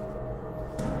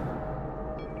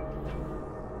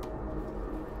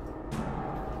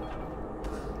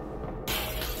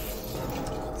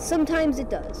 Sometimes it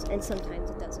does, and sometimes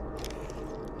it doesn't.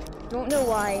 Don't know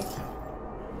why.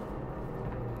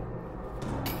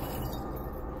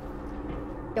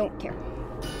 Don't care.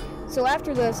 So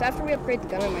after this, after we upgrade the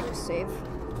gun, I might just save.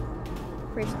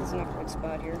 Pretty sure there's an upgrade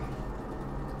spot here.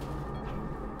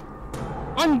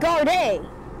 On guard A!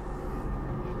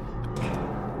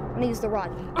 I'm gonna use the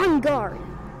rod. On guard!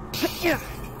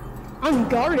 On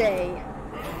guard A!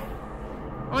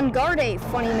 On guard A,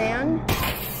 funny man!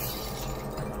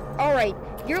 Alright,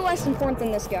 you're less important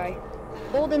than this guy.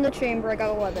 Hold in the chamber, I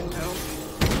got 11 now.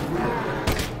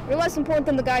 You're less important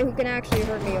than the guy who can actually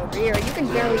hurt me over here. You can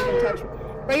barely even touch me.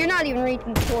 Bro, you're not even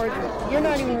reaching towards me. You're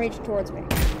not even reaching towards me.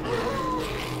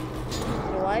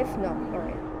 You alive? No.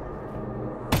 Alright.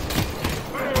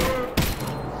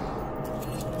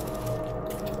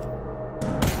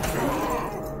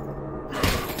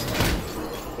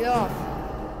 Get off.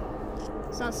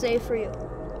 It's not safe for you.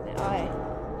 The eye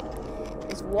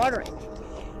is watering.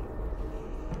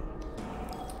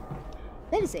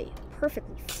 That is a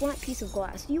perfectly flat piece of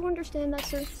glass. Do you understand that,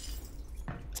 sir?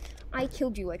 I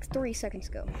killed you like 3 seconds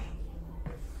ago.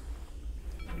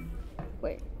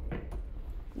 Wait.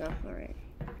 No, alright.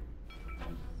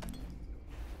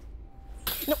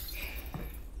 Nope.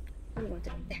 What do you want to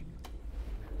do? There.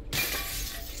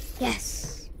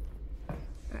 Yes!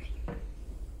 Alright.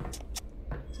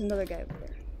 There's another guy over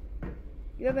there.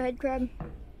 You have a head crab?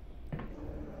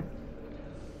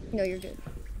 No, you're good.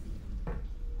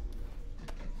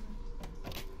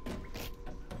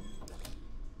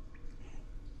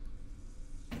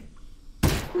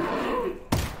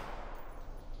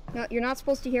 No, you're not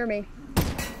supposed to hear me.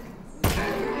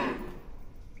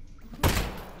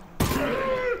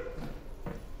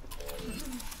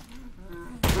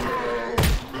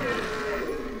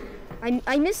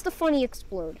 I missed the funny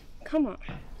explode. Come on.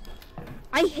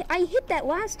 I hit that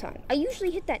last time. I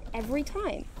usually hit that every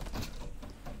time.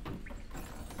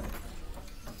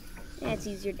 Yeah, it's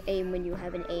easier to aim when you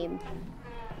have an aim.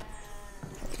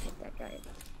 Hit that guy.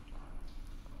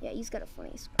 Yeah, he's got a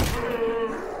funny spot.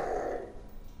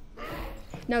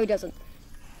 No, he doesn't.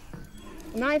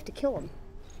 Now I have to kill him.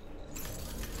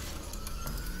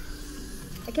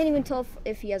 I can't even tell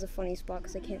if he has a funny spot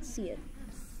because I can't see it.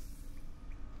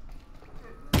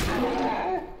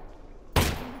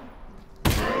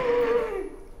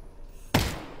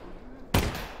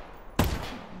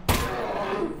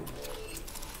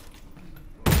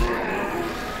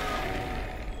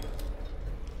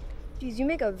 you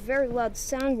make a very loud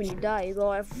sound when you die. You go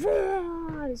like,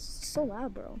 it's so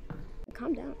loud, bro.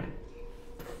 Calm down.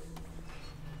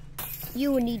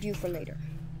 You will need you for later.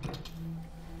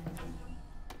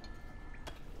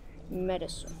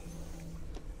 Medicine.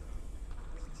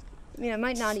 I mean, I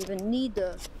might not even need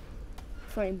the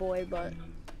funny boy, but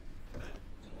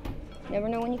never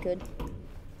know when you could.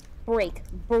 Break,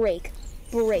 break,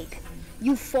 break.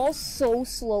 You fall so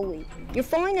slowly. You're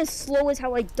falling as slow as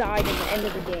how I died at the end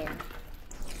of the game.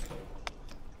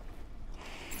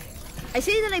 I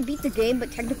say that I beat the game,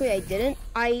 but technically I didn't.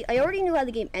 I already knew how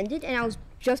the game ended, and I was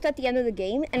just at the end of the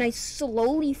game, and I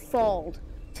slowly falled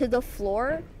to the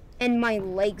floor, and my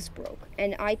legs broke.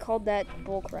 And I called that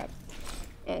bullcrap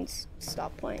and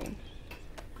stopped playing.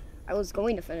 I was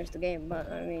going to finish the game, but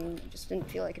I mean, just didn't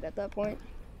feel like it at that point.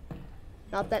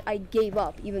 Not that I gave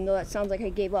up, even though that sounds like I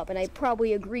gave up, and I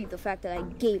probably agree with the fact that I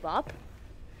gave up,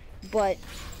 but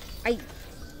I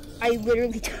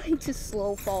literally tried to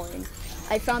slow falling.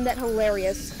 I found that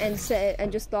hilarious and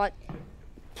just thought,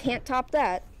 can't top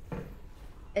that,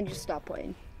 and just stopped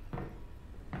playing.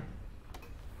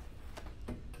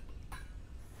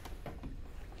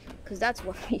 Because that's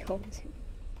what we all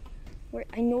do.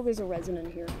 I know there's a resin in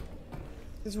here.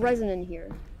 There's resin in here.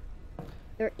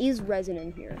 There is resin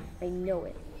in here. I know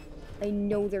it. I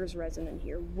know there's resin in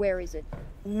here. Where is it?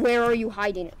 Where are you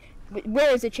hiding it?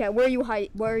 Where is it, chat? Where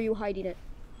are you hiding it?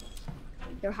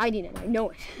 They're hiding it. I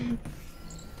know it.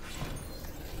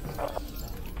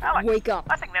 Alex, wake up.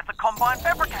 I think that's a combine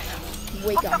fabricator.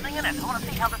 Wake Put up. something in it. I want to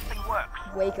see how this thing works.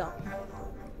 Wake up.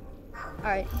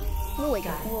 Alright. We'll wake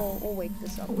up. We'll wake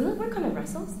this up. Will it work on the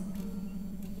Russells?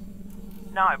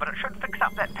 No, but it should fix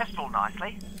up that pistol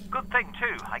nicely. Good thing,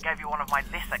 too. I gave you one of my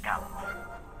lesser guns.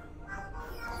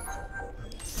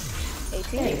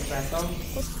 18. Thanks, Russell.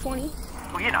 Plus 20.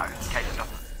 Well, you know, in case it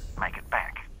doesn't make it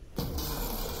back.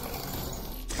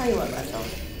 Tell you what, Russell.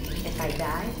 If I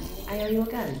die, I owe you a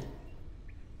gun.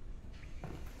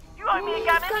 You owe me a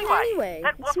gun anyway.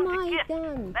 That It's wasn't a my gift.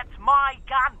 gun. That's my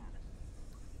gun.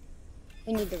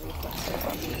 I need the reflex.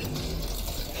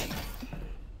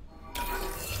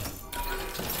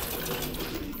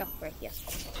 Oh, right,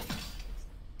 yes.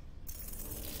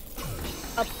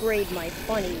 Upgrade my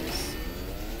funnies.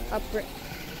 Upgrade.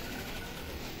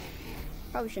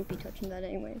 Probably shouldn't be touching that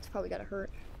anyway. It's probably gotta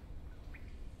hurt.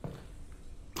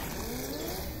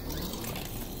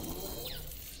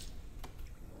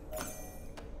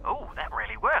 Oh, that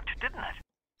really worked, didn't it?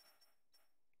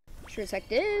 Sure as heck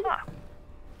did. Huh.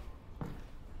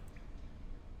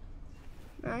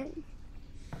 Alright.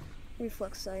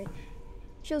 Reflex sight.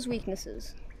 Shows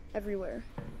weaknesses everywhere.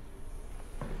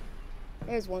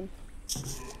 There's one.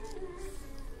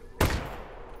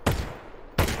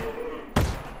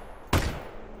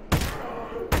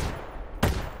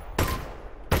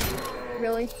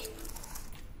 Really?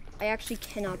 I actually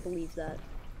cannot believe that.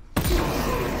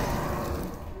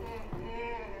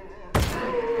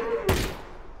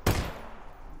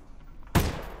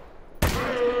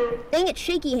 Dang it,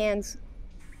 shaky hands.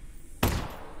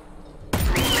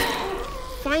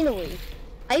 Finally.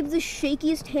 I have the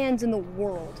shakiest hands in the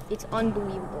world. It's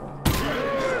unbelievable.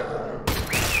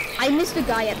 I missed a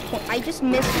guy at I just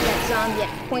missed that zombie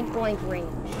at point blank range.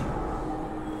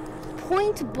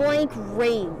 Point blank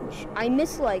range. I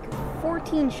missed like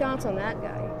 14 shots on that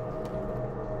guy.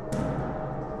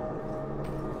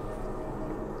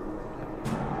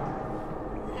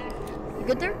 You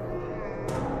good there?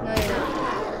 No, you're not.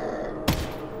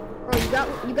 Bro, you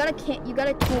got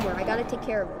a tumor. I gotta take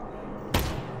care of it.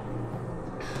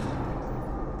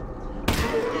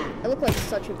 I look like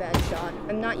such a bad shot.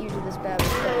 I'm not usually this bad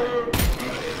with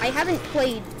shot. I haven't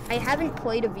played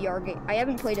a VR game. I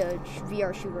haven't played a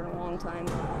VR shooter in a long time.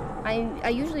 I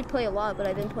usually play a lot, but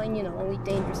I've been playing, you know, Elite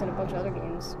Dangerous and a bunch of other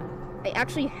games. I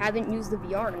actually haven't used the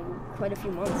VR in quite a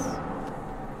few months.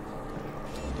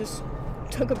 Just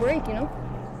took a break, you know?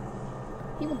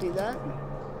 People do that.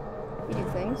 We do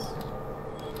things.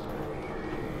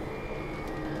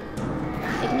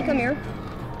 Hey, can you come here?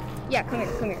 Yeah, come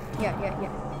here.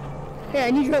 Yeah. Yeah,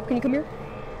 I need your help. Can you come here?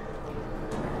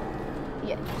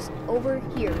 Yeah, just over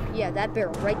here. Yeah, that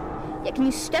barrel, right? Yeah, can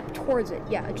you step towards it?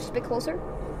 Yeah, just a bit closer.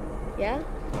 Yeah?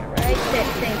 Yeah, right there.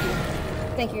 Thank you.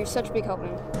 Thank you. You're such a big help,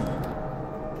 man.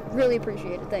 Really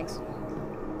appreciate it. Thanks.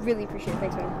 Really appreciate it.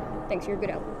 Thanks, man. Thanks. You're a good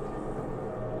help.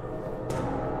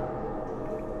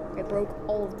 I broke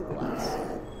all of the glass.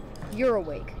 You're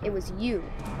awake. It was you.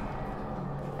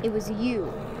 It was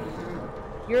you.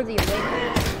 You're the awake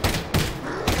one.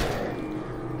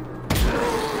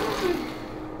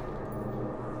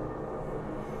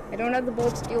 I don't have the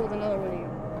bolts to deal with another one of you.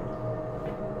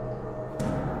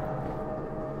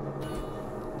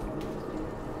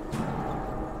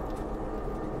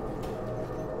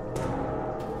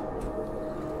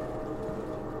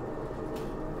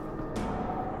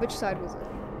 side was it?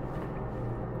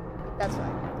 That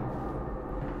side.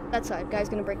 That side. Guy's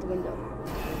gonna break the window.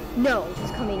 No, he's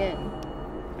coming in.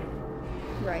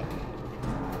 Right.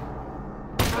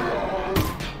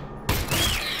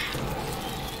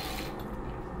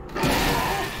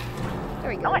 There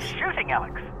he goes. Nice shooting,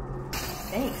 Alyx.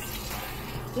 Thanks.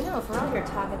 You know, for all your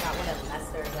talk about what a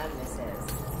lesser gun this is,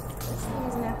 this thing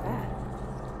isn't that bad.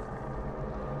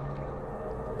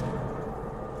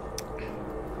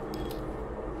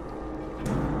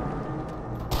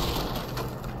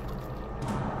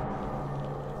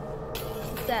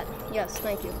 That. Yes,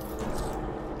 thank you.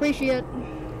 Appreciate it.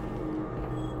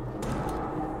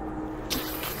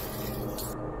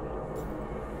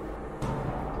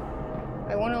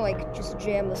 I want to like just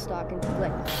jam the stock into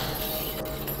like.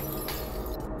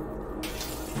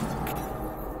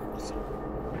 Just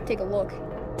take a look. You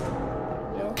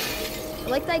know? I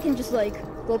like that I can just like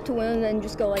go up to one and then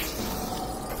just go like.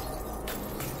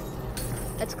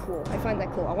 That's cool. I find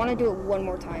that cool. I want to do it one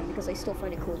more time because I still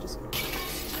find it cool. Just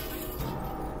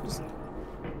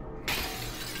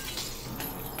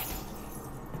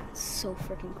so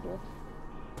freaking cool.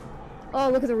 Oh,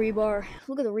 look at the rebar.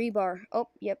 Look at the rebar. Oh,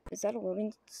 yep. Is that a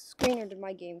loading screen or did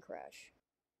my game crash?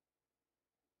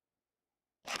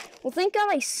 Well, thank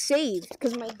God I saved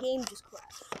because my game just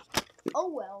crashed. Oh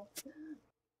well.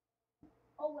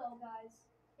 Oh well, guys.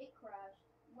 It crashed.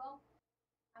 Well,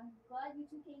 I'm glad you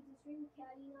two came to stream,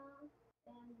 Katina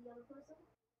and the other person.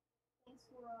 Thanks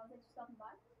for stopping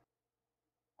by.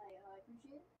 I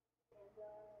appreciate it. And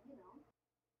you know.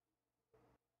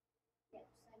 Yeah,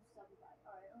 just thanks for stopping by.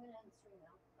 Alright, I'm gonna end the stream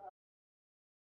now.